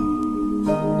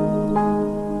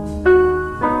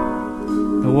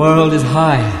 The world is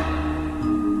high.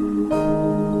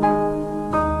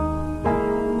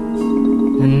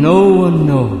 And no one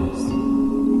knows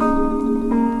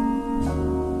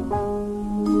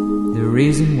the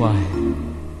reason why.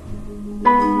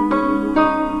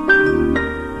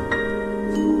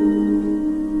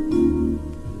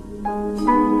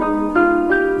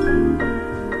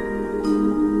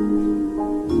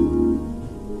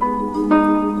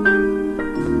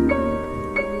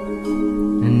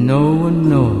 And no one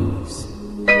knows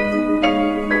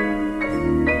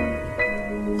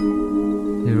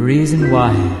the reason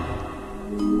why.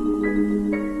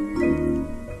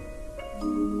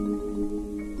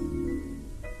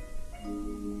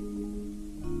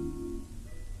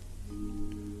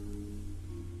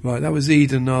 Right, that was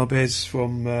Eden Arbez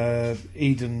from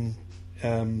Eden's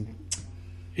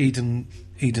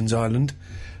Island,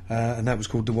 and that was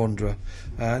called The Wanderer.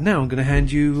 Now I'm going to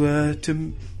hand you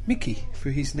to Mickey for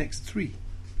his next three.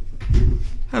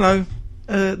 Hello,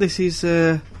 this is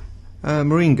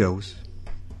Marine Girls.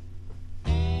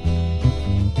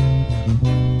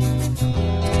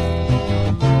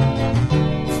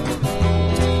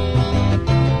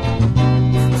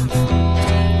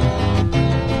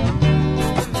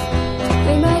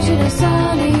 Imagine a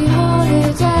sunny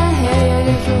holiday, a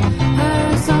little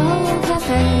parasol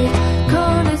cafe,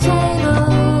 corner table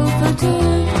for two,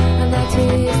 and that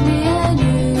is me and you.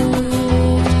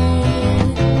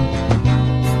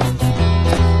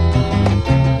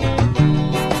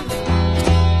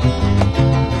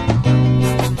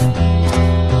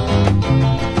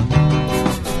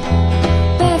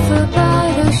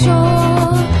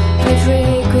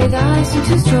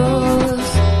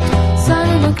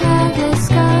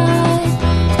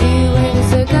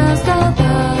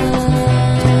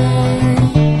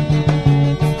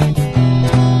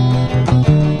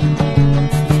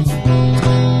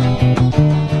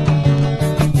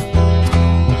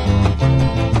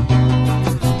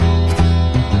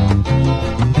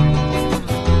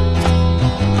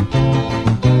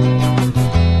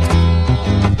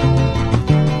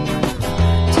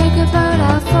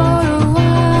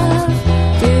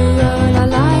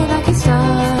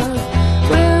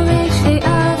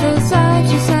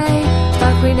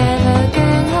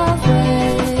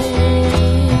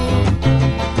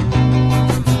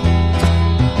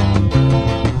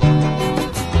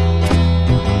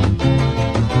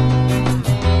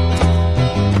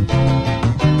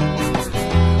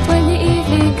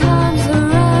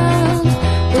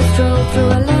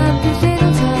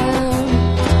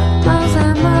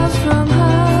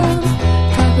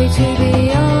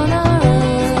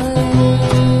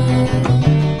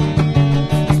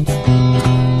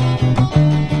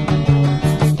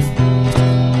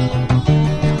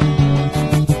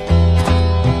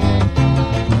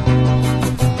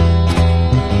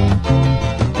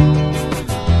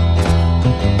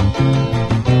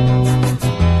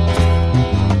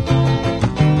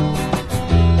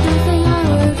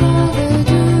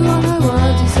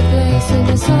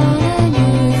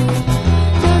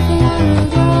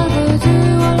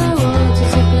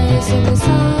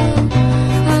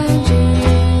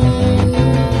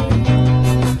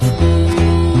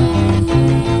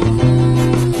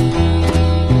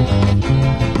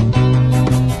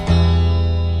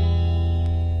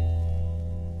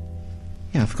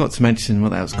 forgot to mention what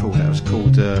that was called. That was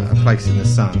called A Place in the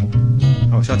Sun.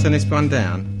 Oh, shall I turn this one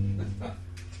down?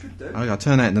 Oh, I'll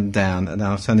turn that one down, and then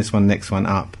I'll turn this next one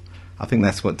up. I think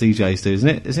that's what DJs do, isn't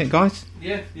it? Isn't it, guys?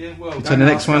 Yeah, well. Turn the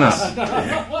next one up.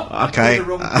 Okay.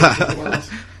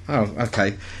 Oh,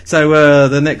 okay. So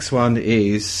the next one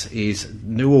is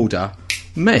New Order,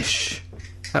 Mesh.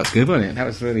 That was good, wasn't it? That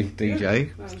was really DJ.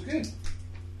 Yeah, that was good.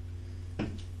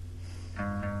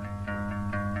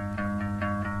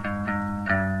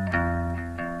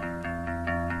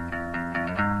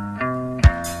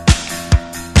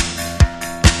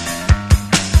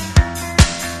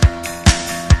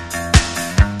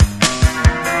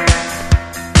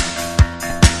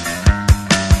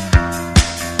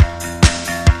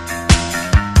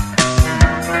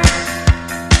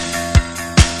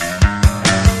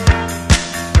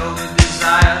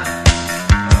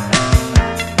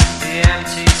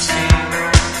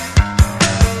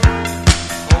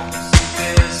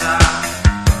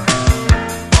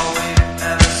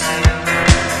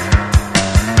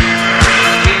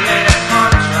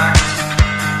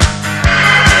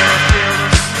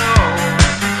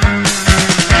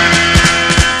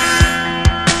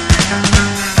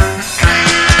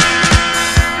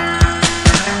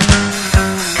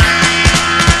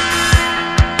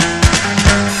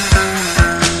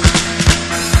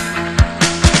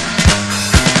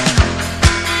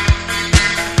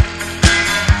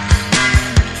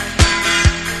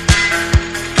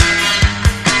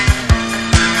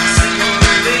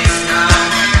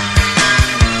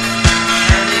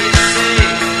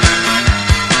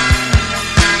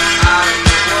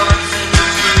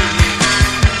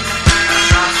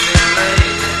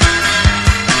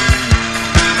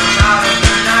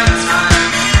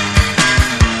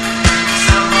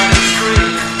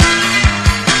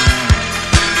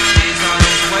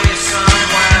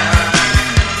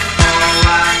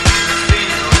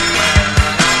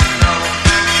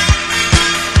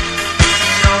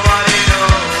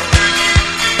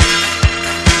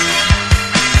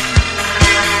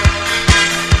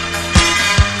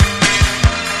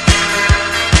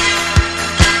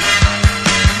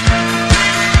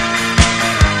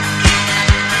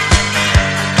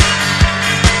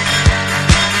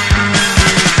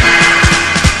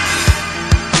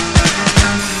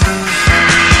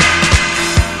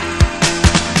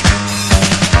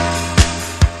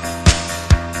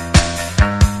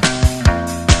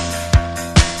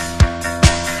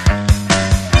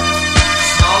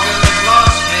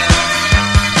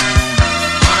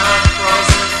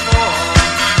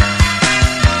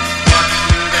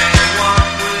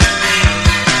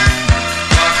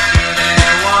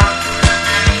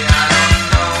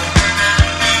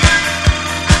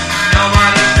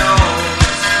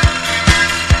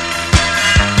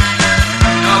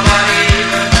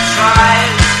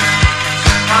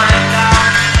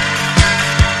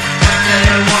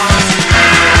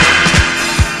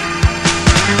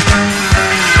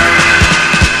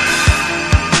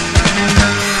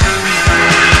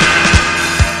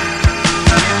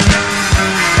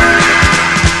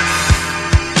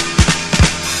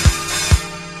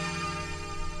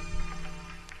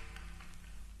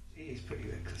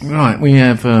 Right, we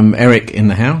have Eric in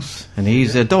the house, and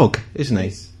he's a dog, isn't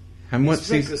he? And what's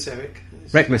Reckless Eric.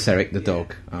 Reckless Eric, the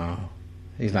dog. Oh,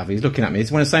 he's lovely. He's looking at me. Do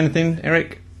you want to say anything,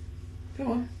 Eric? Go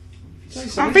on.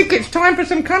 I think it's time for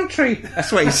some country.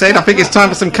 That's what he said. I think it's time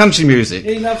for some country music.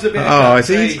 He loves a bit of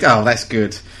country. Oh, that's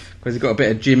good. Because he's got a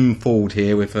bit of Jim Ford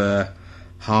here with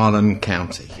Harlan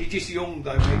County. He just yawned,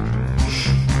 though, Mick.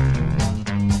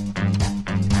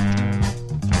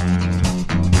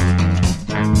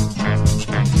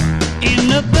 In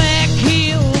the back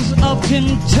hills of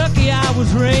Kentucky, I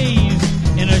was raised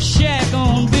in a shack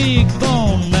on Big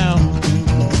Bone Mountain.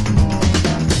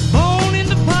 Born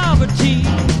into poverty,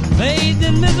 bathed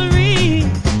in misery.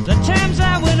 The times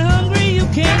I went hungry, you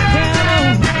can't count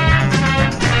on.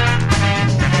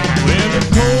 Where the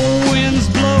cold winds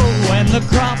blow and the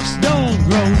crops don't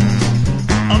grow.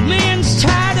 A man's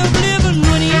tired of living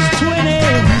when he's 20.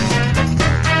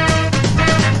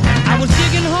 I was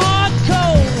digging hard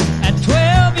coal at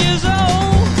 12 years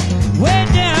old, way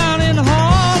down in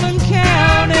Harlan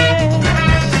County.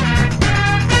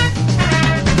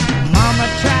 Mama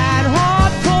tried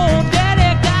hardcore,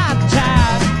 Daddy got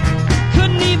tired,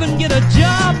 couldn't even get a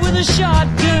job with a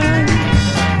shotgun.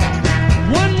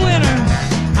 One winter,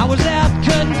 I was out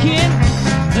cutting kid.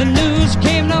 The news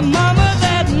came to Mama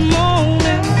that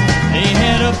morning. They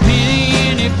had a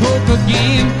penny poker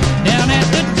game down at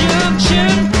the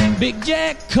junction. Big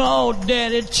Jack called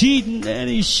Daddy cheating, and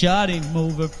he shot him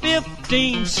over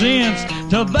 15 cents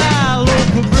to buy a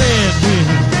loaf of bread with.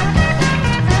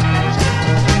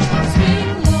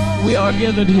 We are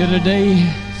gathered here today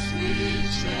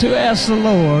to ask the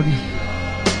Lord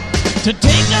to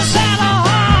take us out of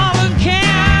Harlan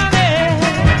County.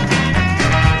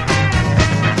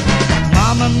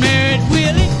 Mama married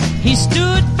Willie, he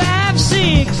stood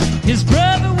 5'6". His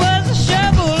brother was a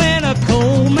shovel and a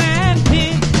coal mine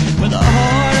pig, with a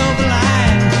heart of a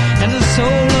lion and the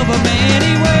soul of a man.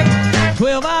 He worked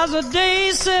 12 hours a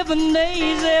day, 7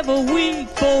 days every week,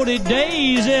 40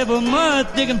 days every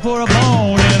month, digging for a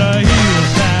bone in a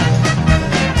hillside.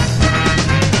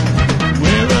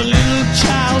 Where a little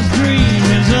child's dream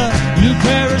is a new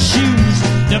pair of shoes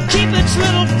to keep its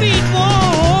little feet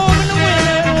warm in the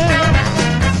winter.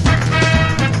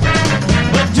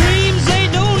 But dreams, they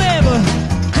don't ever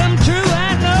come true,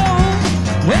 I know.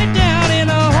 Way down in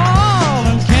a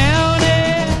Harlan County.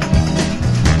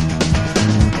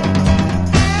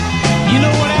 You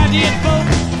know what I did,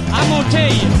 folks? I'm gonna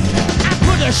tell you. I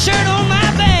put a shirt on my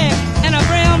back and a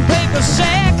brown paper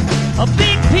sack, a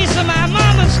big piece of my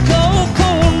mama's cold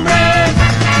cornbread.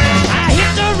 I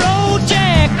hit the road,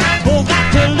 Jack, forgot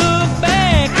to look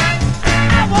back.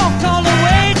 I walked all the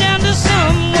way down to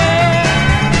somewhere.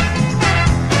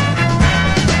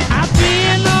 I've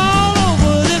been all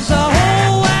over this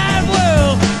whole wide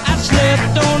world. I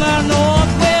slept on a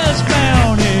Northwest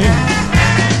Bounty.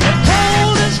 The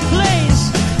coldest place,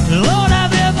 Lord,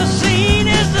 I've ever seen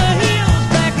is the hills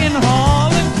back in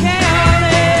Harlan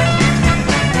County.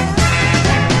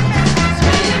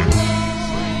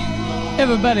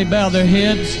 Everybody bow their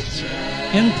heads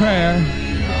in prayer.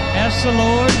 Ask the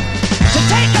Lord to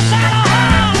take us out of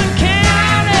Harlan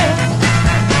County.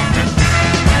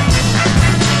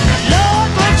 Lord,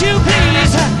 won't you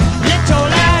please let your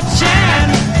light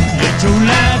shine, let your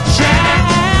light shine.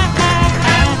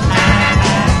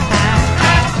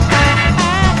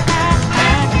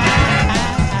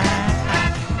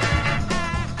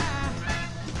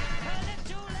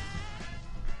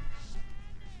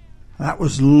 That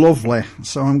was lovely,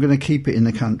 so I'm going to keep it in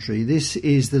the country. This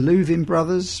is the Louvin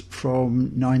Brothers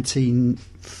from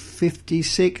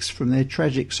 1956 from their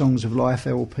Tragic Songs of Life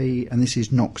LP, and this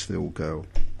is Knoxville Girl.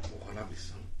 Oh, I love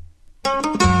this song.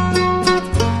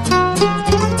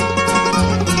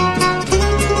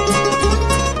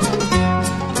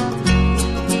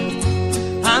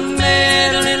 I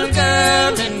met a little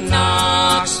girl in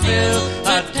Knoxville,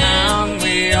 a town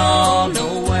we all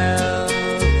know well.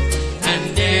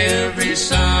 And every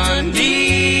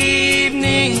Sunday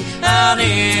evening, out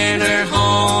in her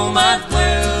home I'd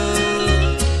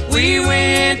dwell. We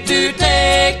went to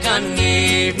take an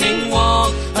evening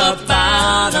walk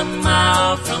about a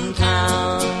mile from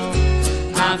town.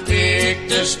 I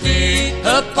picked a stick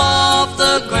up off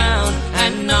the ground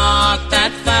and knocked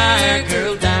that fire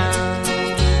girl down.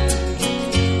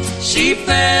 She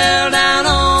fell down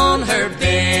on her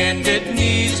bended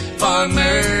knees, for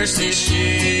mercy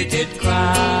she did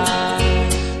cry.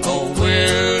 Oh,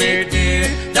 Willie dear,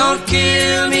 don't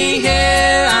kill me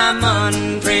here, I'm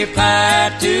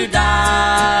unprepared to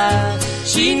die.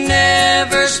 She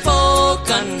never spoke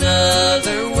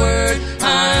another word,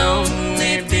 I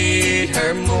only beat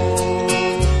her more,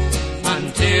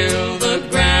 until the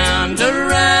ground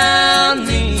around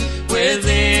me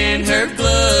within her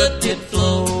blood did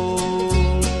flow.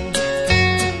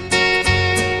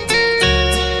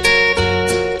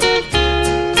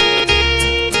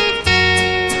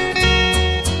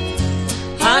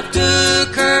 I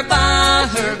took her by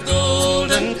her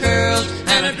golden curls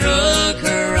and I drug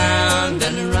her round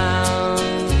and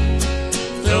around,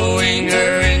 throwing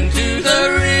her into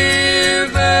the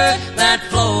river that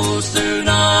flows through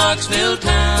Knoxville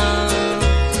town.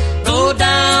 Go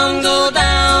down,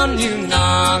 you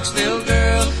Knoxville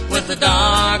girl with the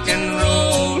dark and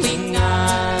rolling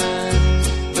eyes.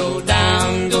 Go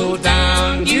down,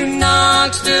 you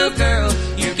Knoxville girl,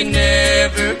 you can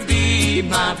never be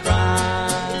my bride.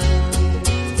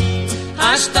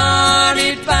 I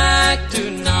started back to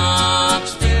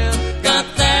Knoxville, got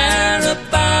there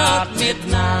about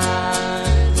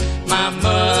midnight. My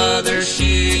mother,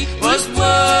 she was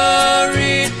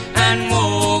worried and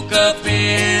woke up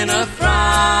in a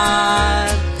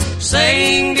fright,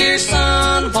 saying, dear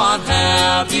son, what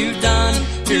have you done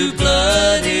to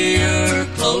bloody your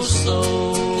close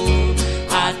soul?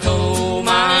 I told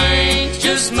my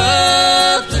anxious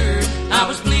mother I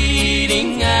was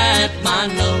bleeding at my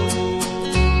nose.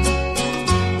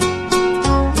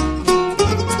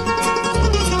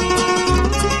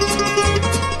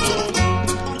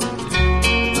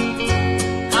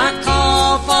 I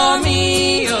called for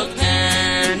me a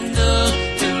candle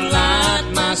to light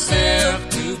myself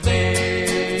to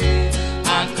bed.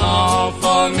 I called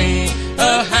for me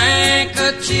a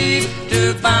handkerchief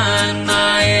to bind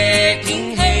my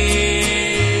aching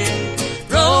head.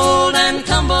 Rolled and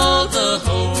tumbled the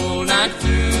whole night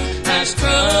through, as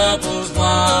troubles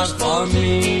was for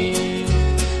me.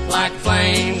 Like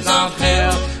flames of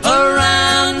hell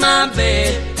around my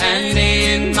bed, and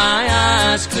in my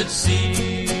eyes could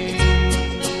see.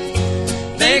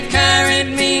 They carried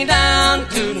me down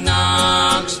to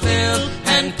Knoxville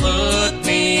and put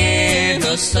me in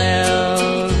a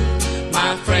cell.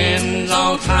 My friends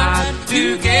all tried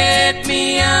to get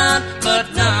me out, but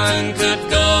none could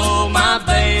go my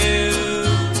bail.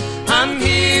 I'm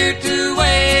here to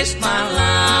waste my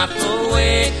life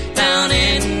away down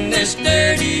in this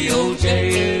dirty old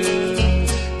jail,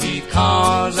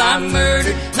 because I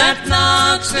murdered that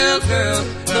Knoxville girl,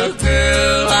 the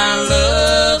girl I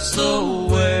love so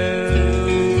well.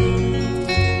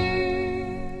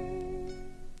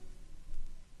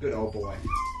 Good old boy.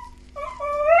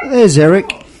 There's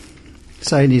Eric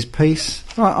saying his piece.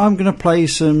 Right, I'm going to play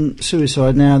some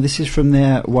Suicide now. This is from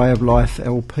their Way of Life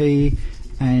LP,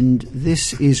 and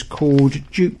this is called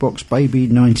Jukebox Baby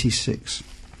 96.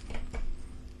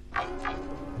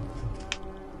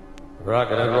 Rock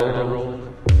and roll.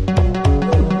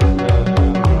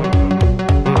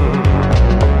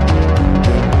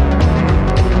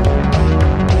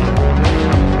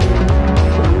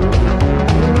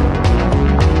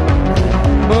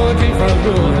 Oh, I came from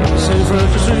good, San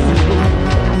Francisco.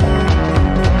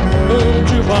 Oh,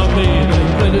 jukebox baby,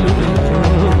 play the little.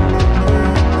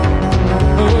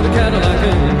 Oh, the Cadillac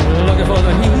looking for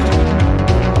the heat.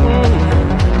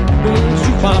 Oh,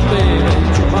 jukebox baby,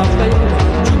 jukebox baby.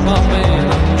 Jukebox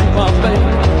baby, jukebox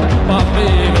baby, jukebox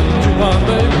baby, jukebox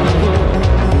baby.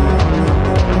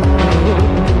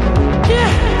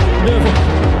 Yeah.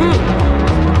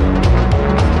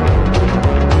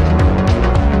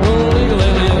 Oh,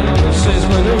 legally, says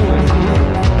my name.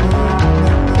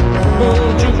 Oh,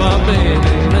 jukebox baby,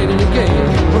 played in the game.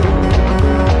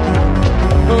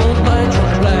 Oh, the lights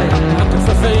are black, looking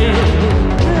for fame.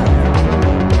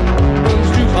 Oh,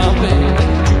 jukebox baby,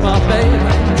 jukebox baby,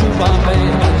 jukebox baby.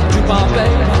 Jukebox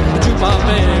baby, jukebox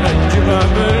baby, jukebox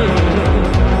baby.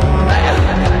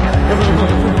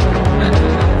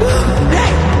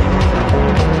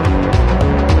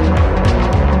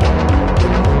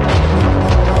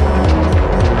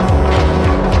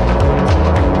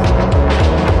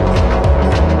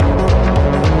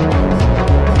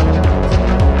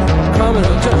 Coming to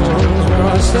towns where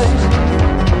I stay.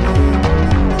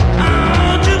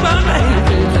 Oh, jukebox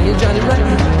baby, playing Johnny Ray.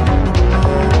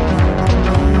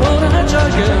 Oh, that's our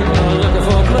girl, looking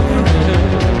for a play.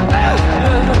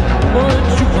 Oh,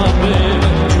 jukebox baby,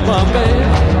 jukebox baby,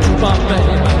 jukebox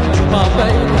baby, jukebox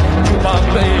baby, jukebox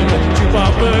baby,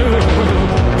 jukebox baby.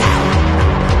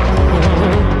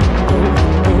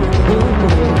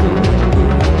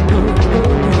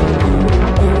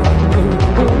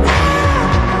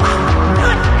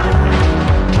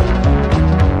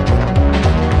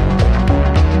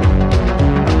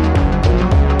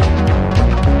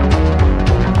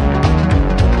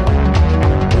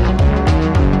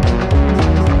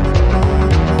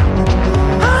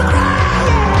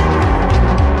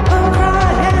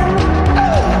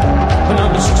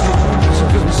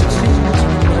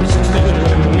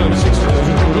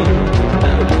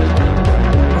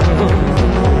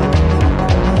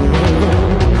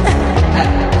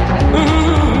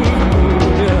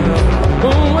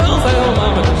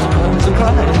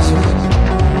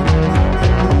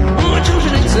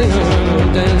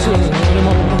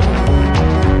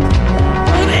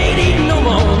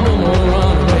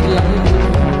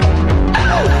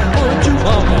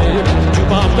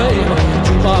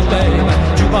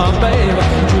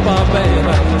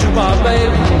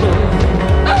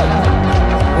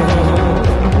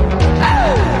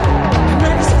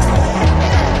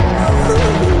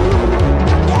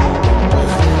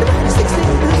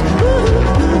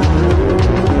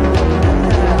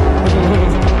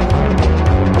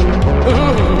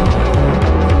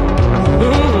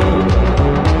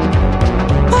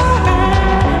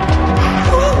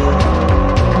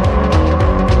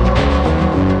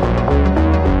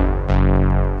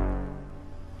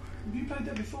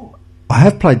 I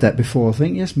have played that before, I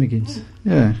think. Yes, Miggins.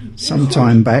 Yeah, some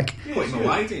time back. You put him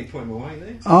away, didn't you? Put him away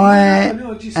there. I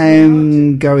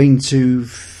am going to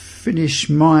finish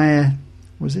my...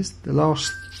 Was this the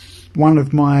last one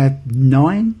of my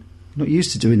 9? Not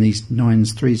used to doing these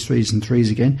 9s, 3s, 3s and 3s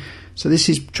again. So this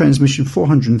is transmission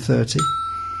 430.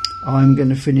 I'm going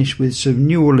to finish with some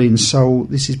New Orleans soul.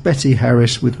 This is Betty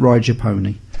Harris with Ride Your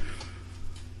Pony.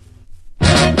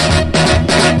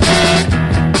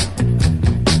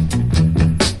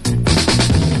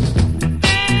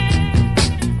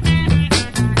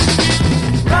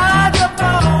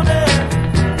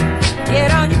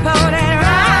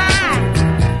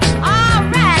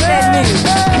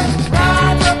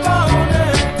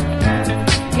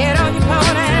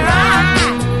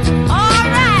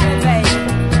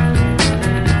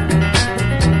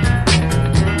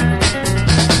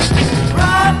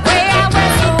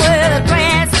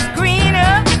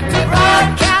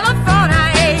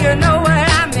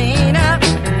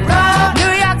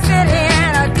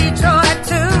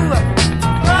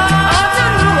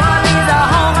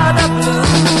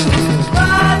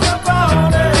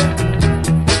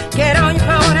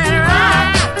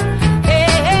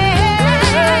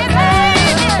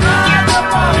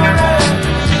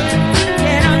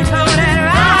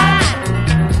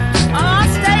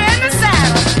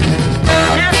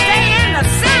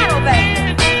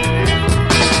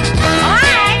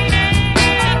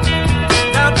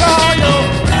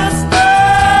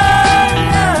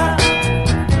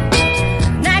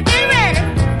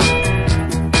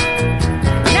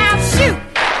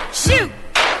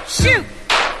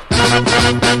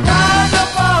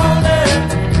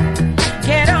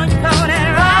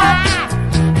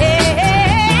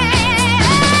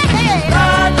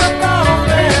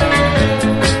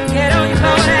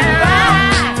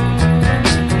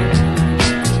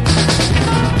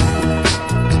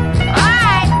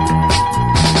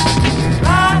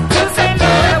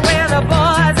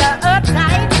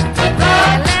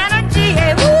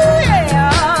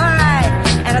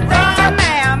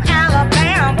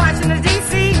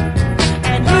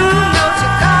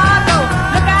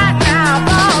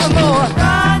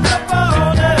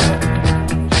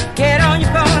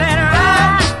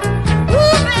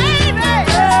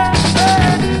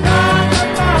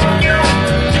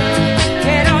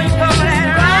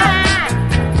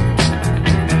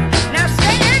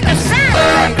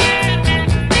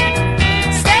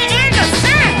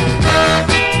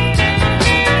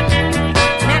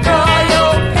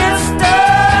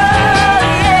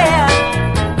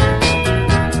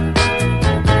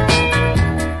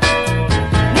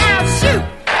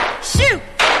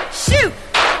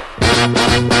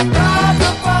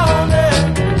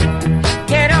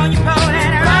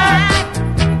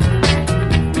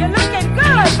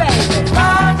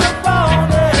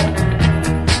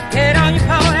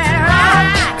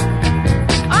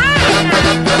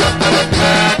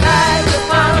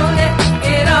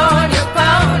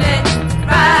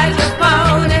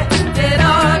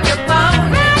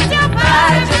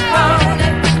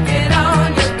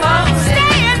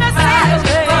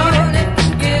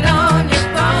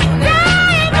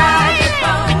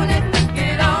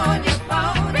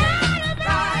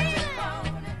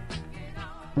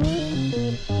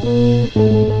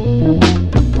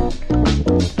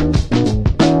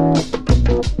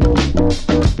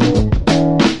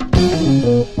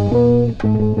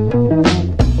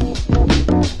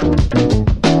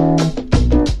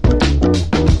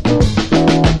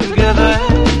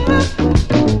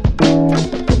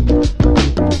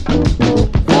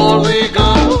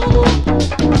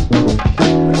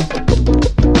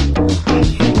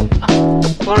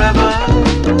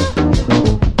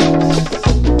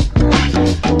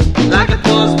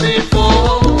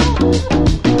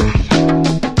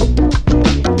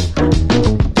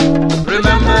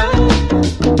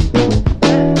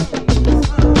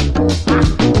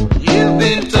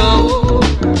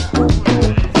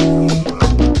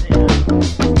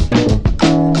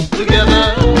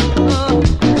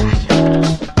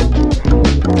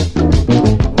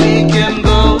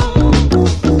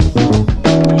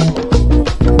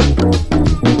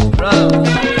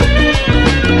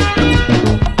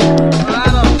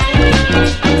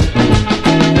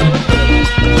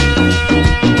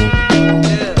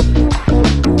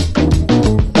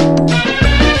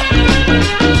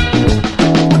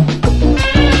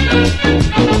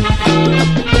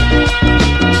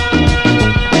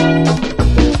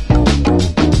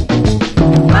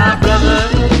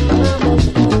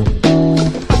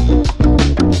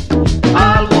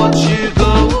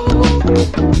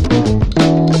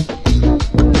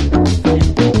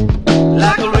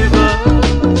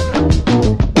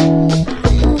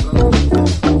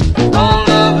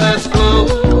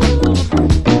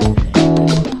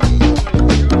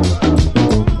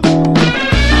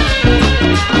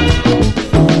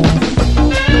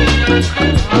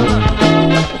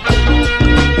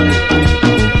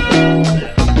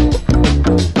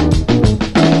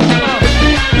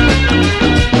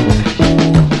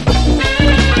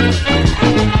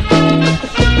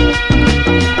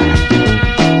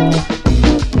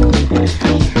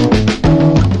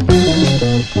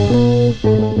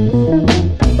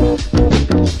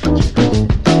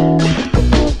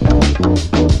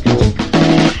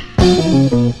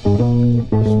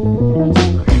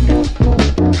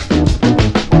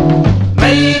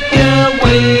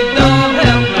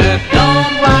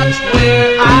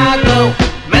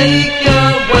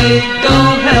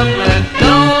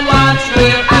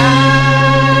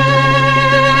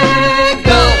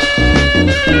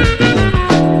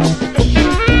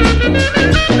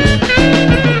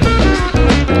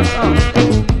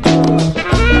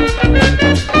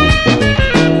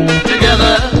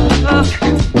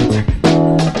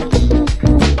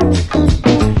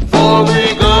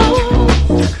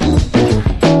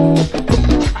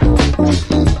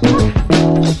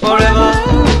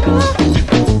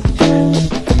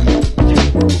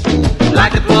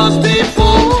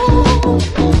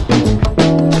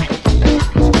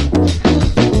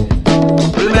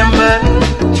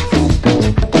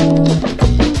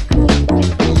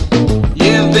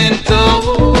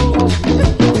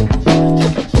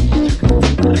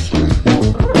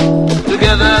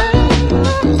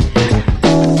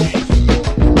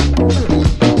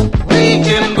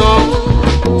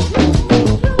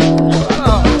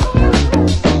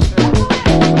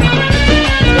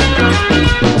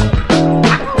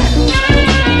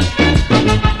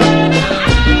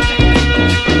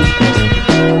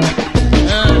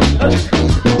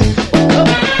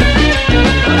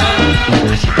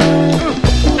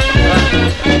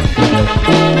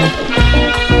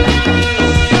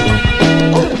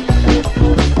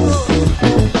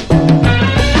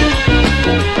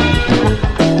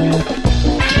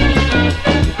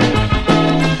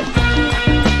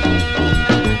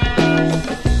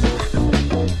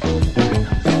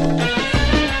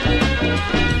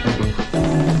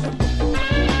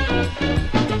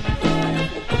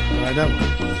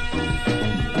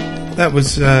 That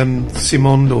was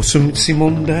Simonde or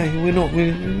Simonde.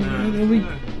 Are we?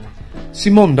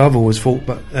 Simonde, I've always thought,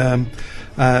 but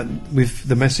with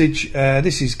the message.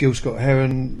 This is Gil Scott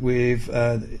Heron with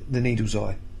The Needle's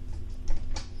Eye.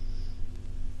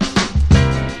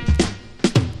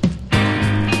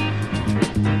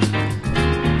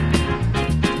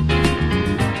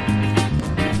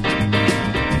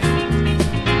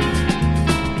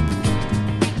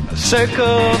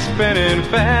 Circles spinning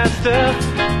faster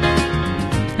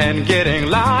and getting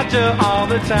larger all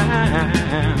the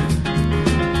time.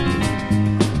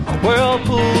 A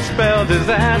whirlpool spells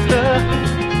disaster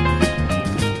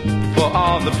for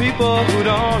all the people who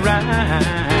don't rhyme.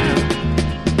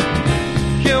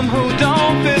 Him who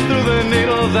don't fit through the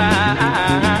needle's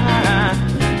eye.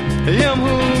 Him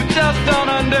who just don't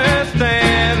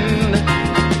understand.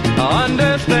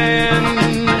 Understand.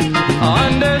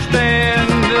 Understand.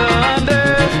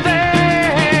 Understand.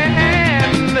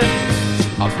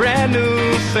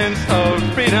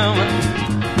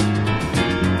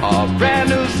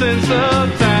 sense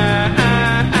of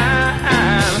time.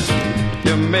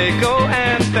 You may go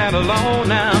and stand alone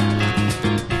now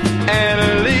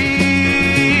and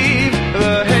leave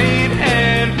the hate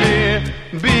and fear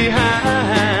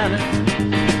behind.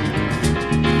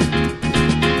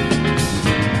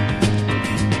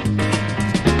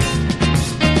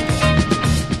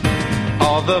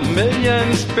 All the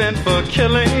millions spent for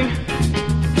killing,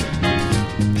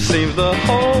 seems the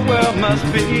whole world must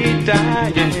be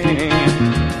dying.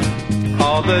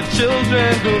 All the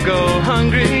children who go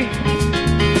hungry,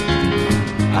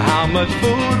 how much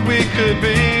food we could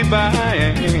be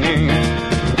buying.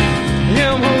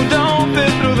 Him who don't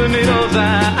fit through the needle's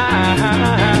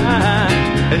eye,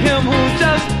 him who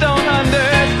just don't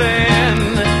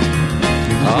understand,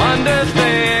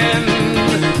 understand,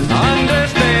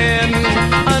 understand,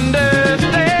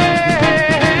 understand.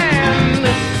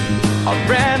 A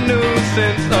brand new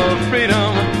sense of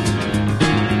freedom,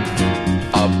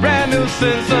 a brand new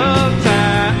sense of time.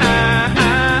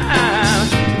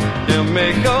 You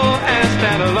may go and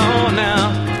stand alone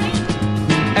now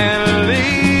and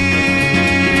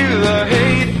leave the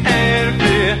hate and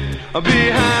fear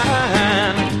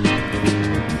behind.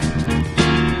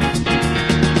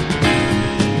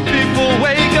 People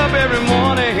wake up every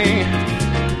morning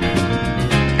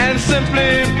and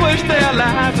simply push their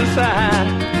lives aside.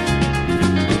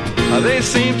 They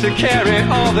seem to carry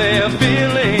all their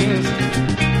feelings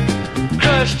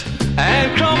crushed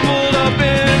and crumpled up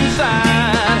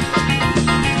inside.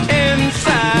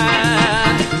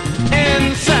 Inside,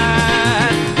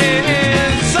 inside,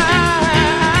 inside.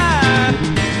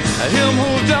 Him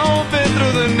who don't fit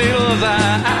through the needle's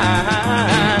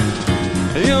eye,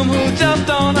 him who just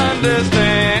don't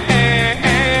understand.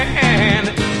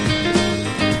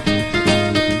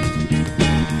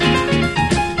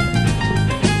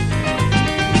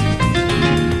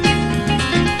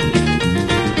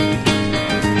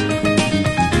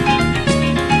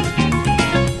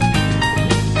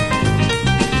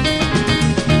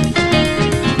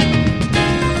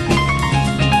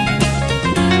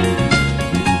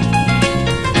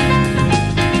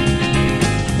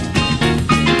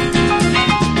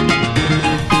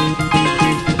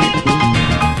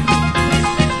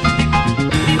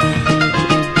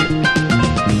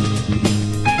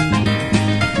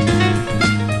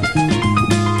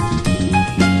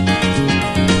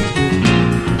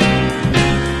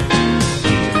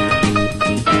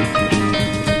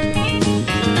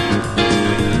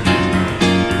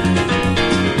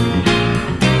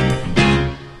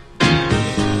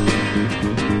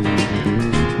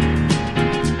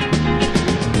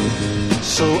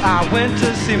 Went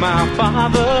to see my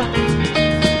father,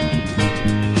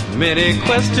 many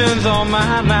questions on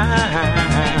my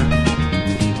mind,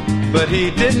 but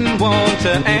he didn't want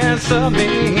to answer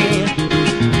me.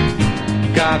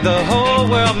 God, the whole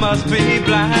world must be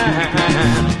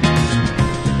blind.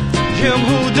 Him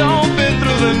who don't fit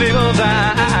through the needle's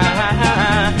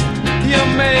eye, you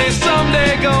may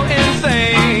someday go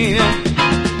insane,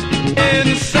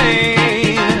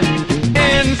 insane,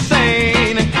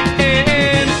 insane,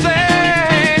 insane,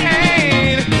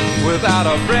 without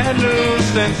a brand new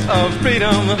sense of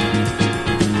freedom,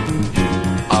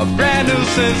 a brand new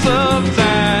sense of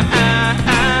time.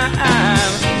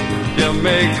 You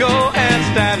may go and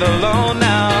stand alone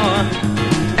now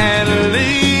and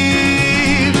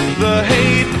leave the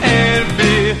hate and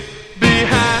fear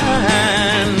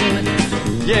behind.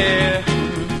 Yeah,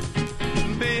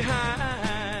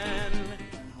 behind.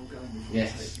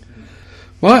 Yes.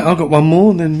 Right, I've got one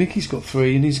more, and then Mickey's got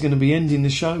three, and he's going to be ending the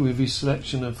show with his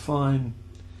selection of fine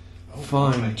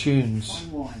tunes.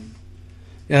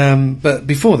 But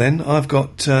before then, I've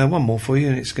got one more for you,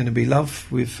 and it's going to be Love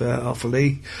with Arthur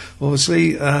Lee,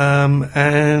 obviously, and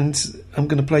I'm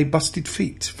going to play Busted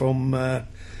Feet from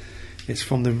it's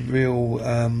from the Real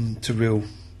to Real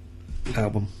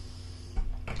album.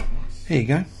 Here you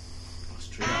go.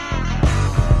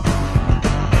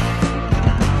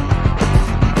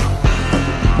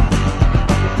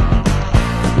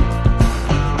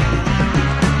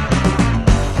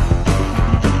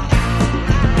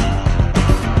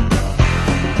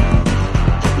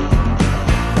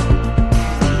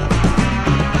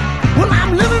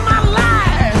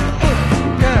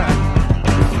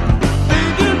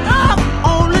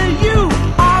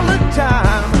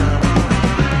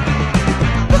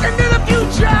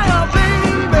 Future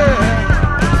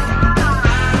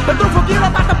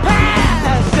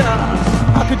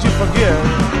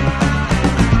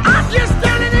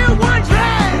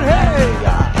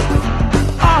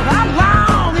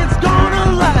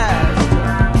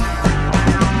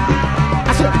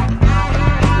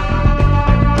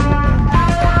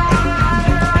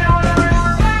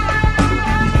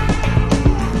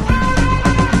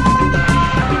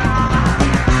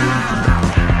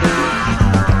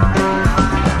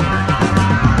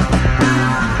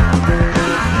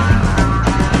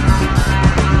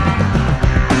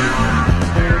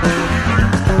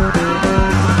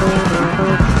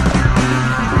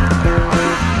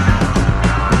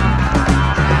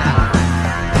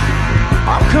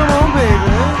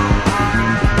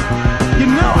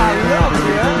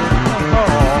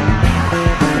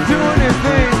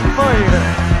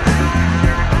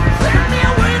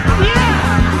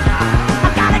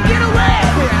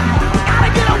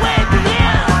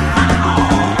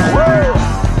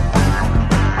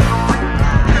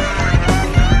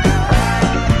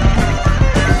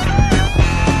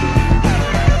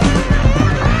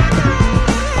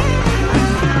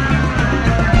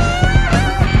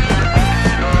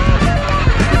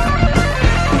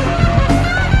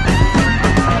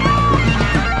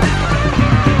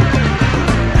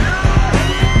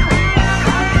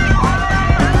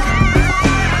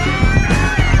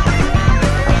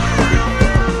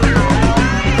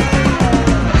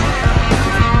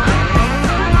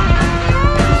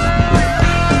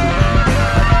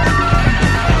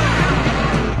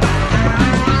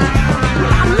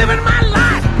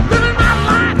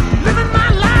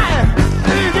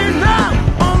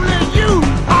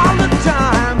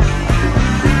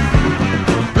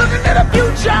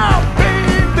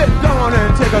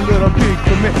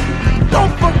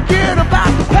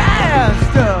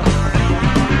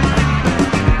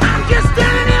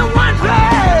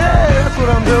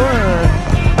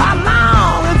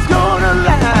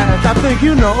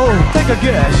You know, take a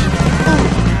guess.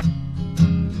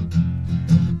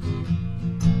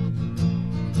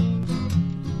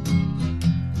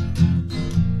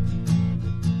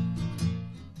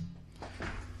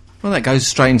 Well, that goes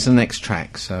straight into the next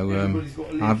track, so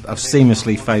I've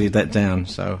seamlessly faded that down,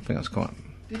 so I think that's quite...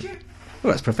 Did you?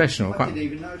 Well, that's professional. I Quite... didn't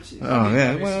even notice. Oh,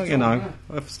 yeah, well, you know,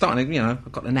 I'm starting, you know,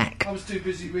 I've got the knack. I was too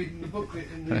busy reading the booklet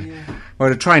in the... Well,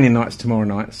 the training night's tomorrow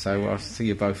night, so I'll see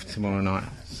you both tomorrow night.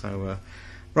 So,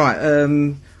 right,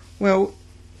 well,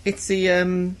 it's the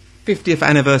 50th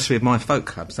anniversary of my folk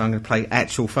club, so I'm going to play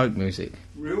actual folk music.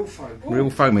 Real folk?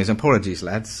 Real folk music. Apologies,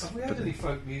 lads. Have we had any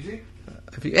folk music?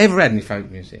 Have you ever had any folk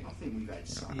music? I think we've had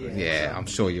some. Yeah, I'm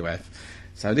sure you have.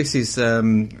 So this is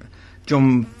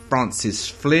John Francis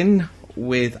Flynn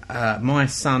with My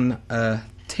Son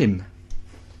Tim.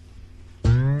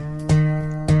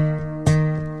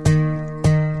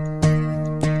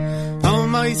 Oh,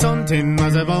 my son Tim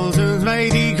was a bosun's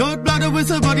mate. He could blow the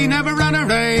whistle, but he never ran a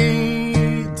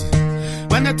raid.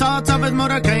 When the thoughts of his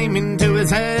mother came into his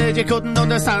head, you couldn't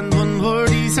understand one word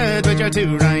he said. With your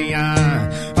two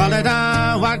raya, follow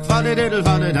da, whack, follow diddle,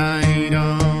 follow da,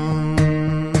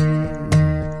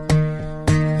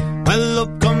 well,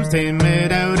 up comes Tim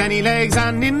without any legs,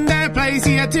 and in their place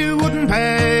he had two wooden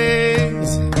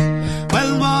pegs.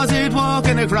 Well, was it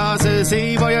walking across the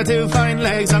sea, boy, your two fine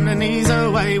legs on the knees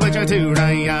away with your two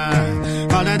raya,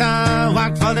 follow da,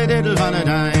 whack, follow diddle, follow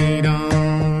da,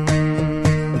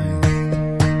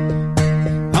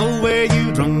 oh, were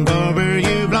you drunk or were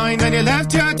you blind when you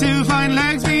left your two fine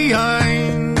legs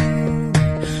behind?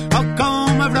 Oh,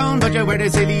 come around, but you were the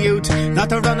silly youth, not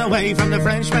to run away from the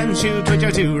Frenchman shoot with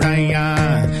your two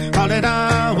raya, follow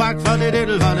da, whack, follow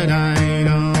diddle, follow da,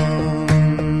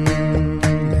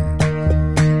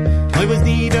 I was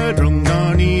neither drunk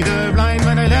nor neither blind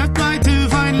when I left my two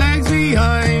fine legs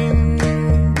behind.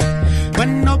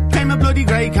 When up came a bloody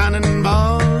grey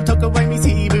cannonball, took away me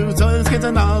sea boots, oilskins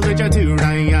and all with your two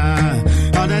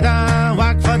raya, follow da,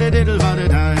 whack, follow diddle, follow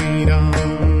da,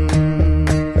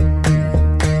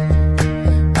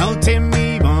 oh,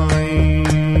 Timmy boy,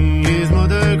 his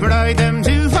mother cried, them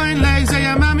two fine legs are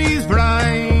your mammy's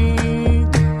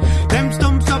pride. Them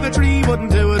stumps of a tree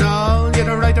wouldn't do it all, you'd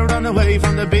a right to run away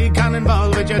from the big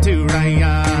cannonball with your two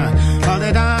raya,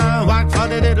 follow da, whack,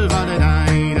 follow diddle, follow da,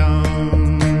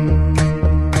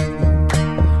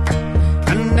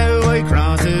 and now I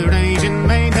cross the raging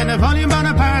main to Napoleon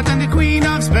Bonaparte and the Queen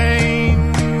of Spain,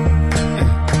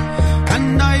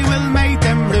 and I will make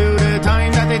them rue the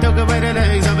time that they took away the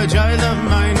legs of a child of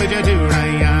mine with your two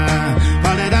raya,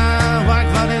 follow da, whack,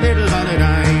 follow diddle, follow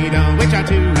da, with your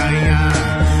two raya,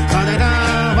 follow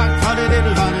da, whack, follow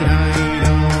diddle, follow da.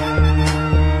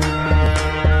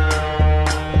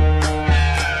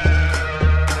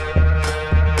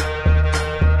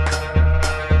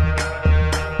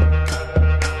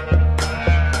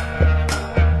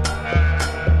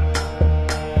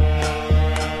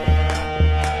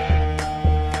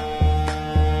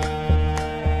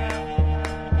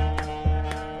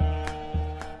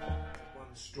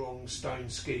 Strong stone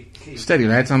ski. Steady,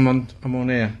 lads. I'm on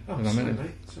air. Oh, you know, sorry, mate.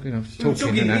 mate. You know, We're talking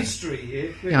talking and that. history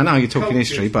here. Yeah, I know you're talking Culture.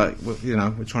 history, but you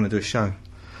know we're trying to do a show.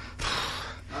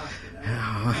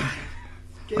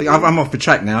 I'm off the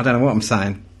track now. I don't know what I'm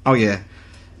saying. Oh yeah.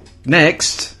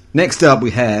 Next up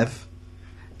we have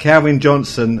Calvin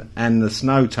Johnson and the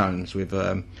Snowtones with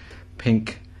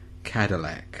Pink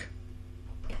Cadillac.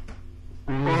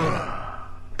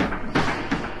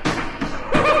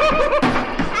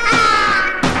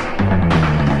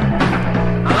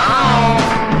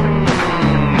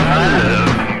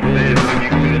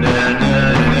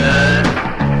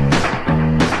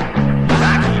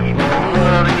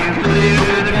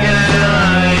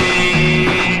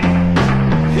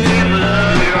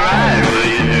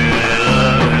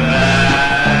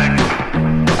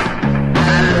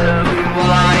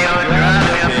 Why you're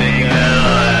driving a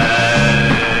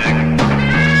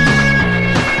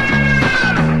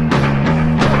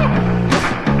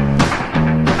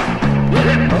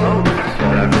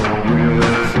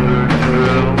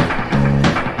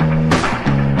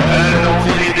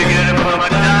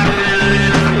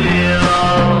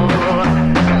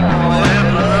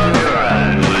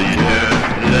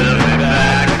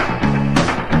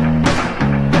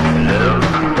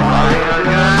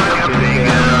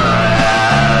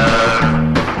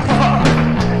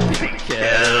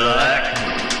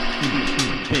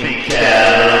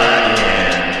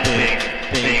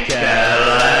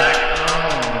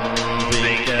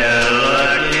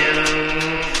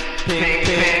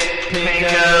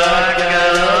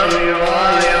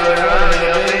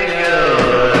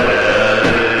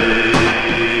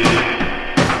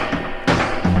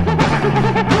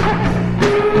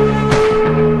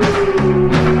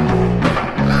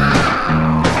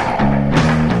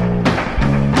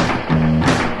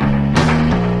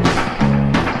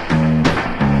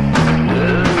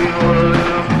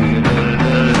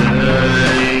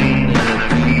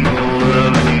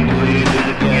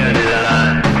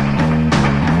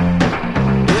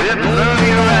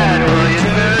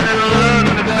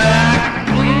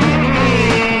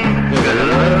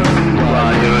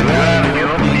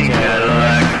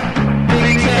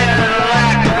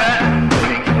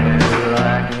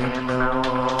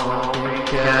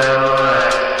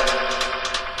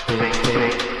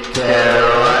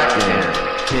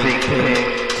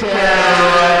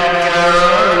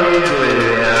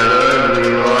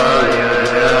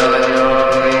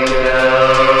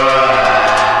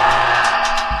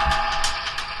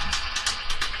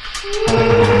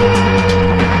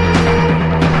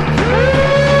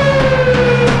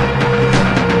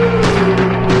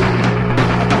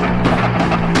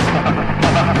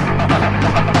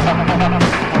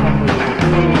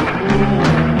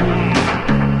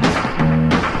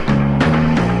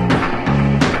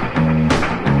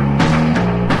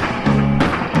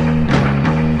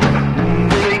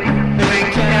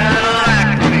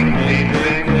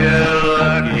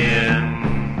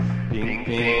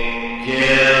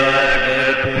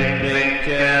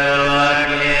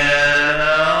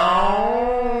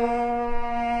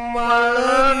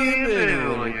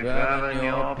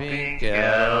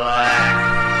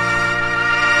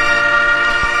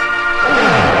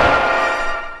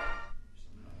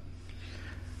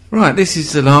Right, this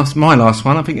is my last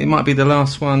one. I think it might be the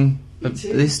last one of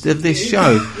this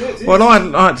show. Well, I'd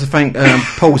like to thank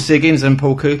Paul Siggins and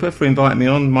Paul Cooper for inviting me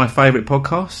on my favourite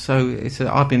podcast. So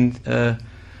I've been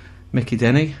Mickey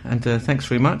Denny, and thanks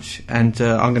very much. And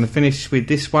I'm going to finish with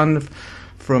this one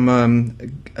from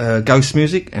Ghost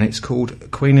Music, and it's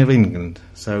called Queen of England.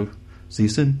 So, see you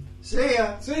soon. See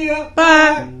ya. See ya.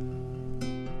 Bye.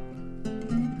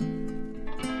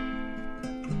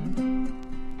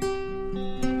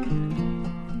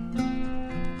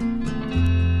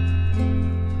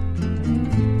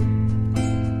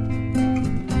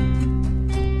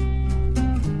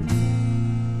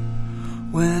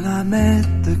 When I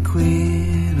met the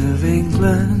Queen of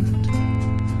England,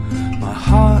 my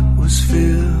heart was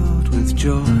filled with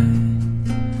joy.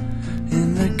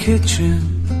 In the kitchen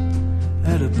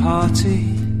at a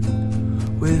party,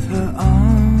 with her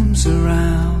arms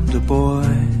around a boy,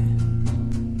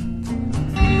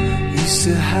 used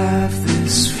to have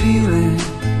this feeling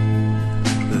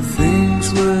that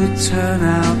things would turn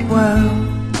out well.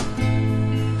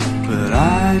 But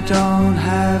I don't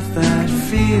have that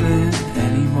feeling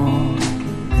anymore.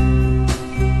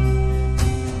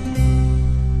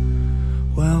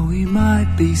 Well, we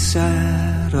might be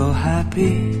sad or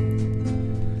happy,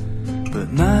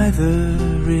 but neither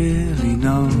really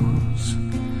knows.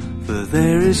 For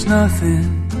there is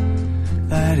nothing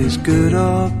that is good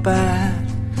or bad,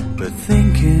 but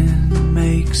thinking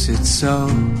makes it so.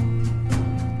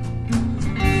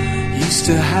 Used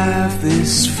to have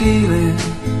this feeling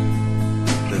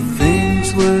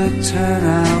things would turn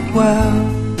out well,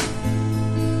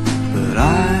 but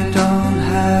I don't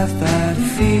have that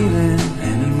feeling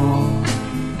anymore.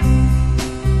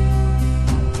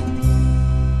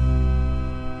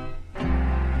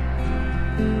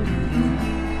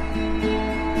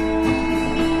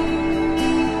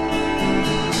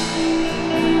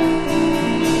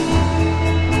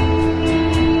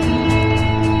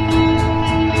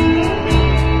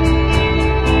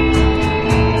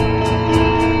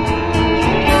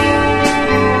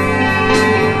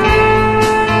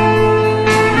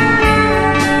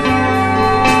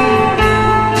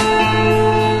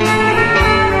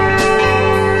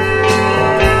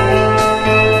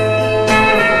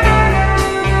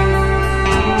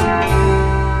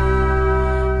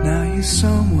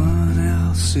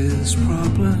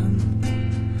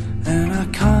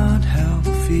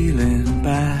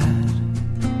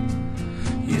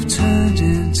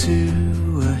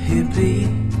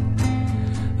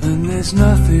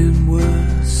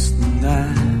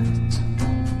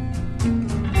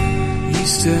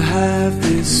 To have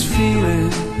this feeling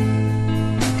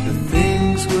that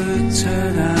things would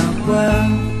turn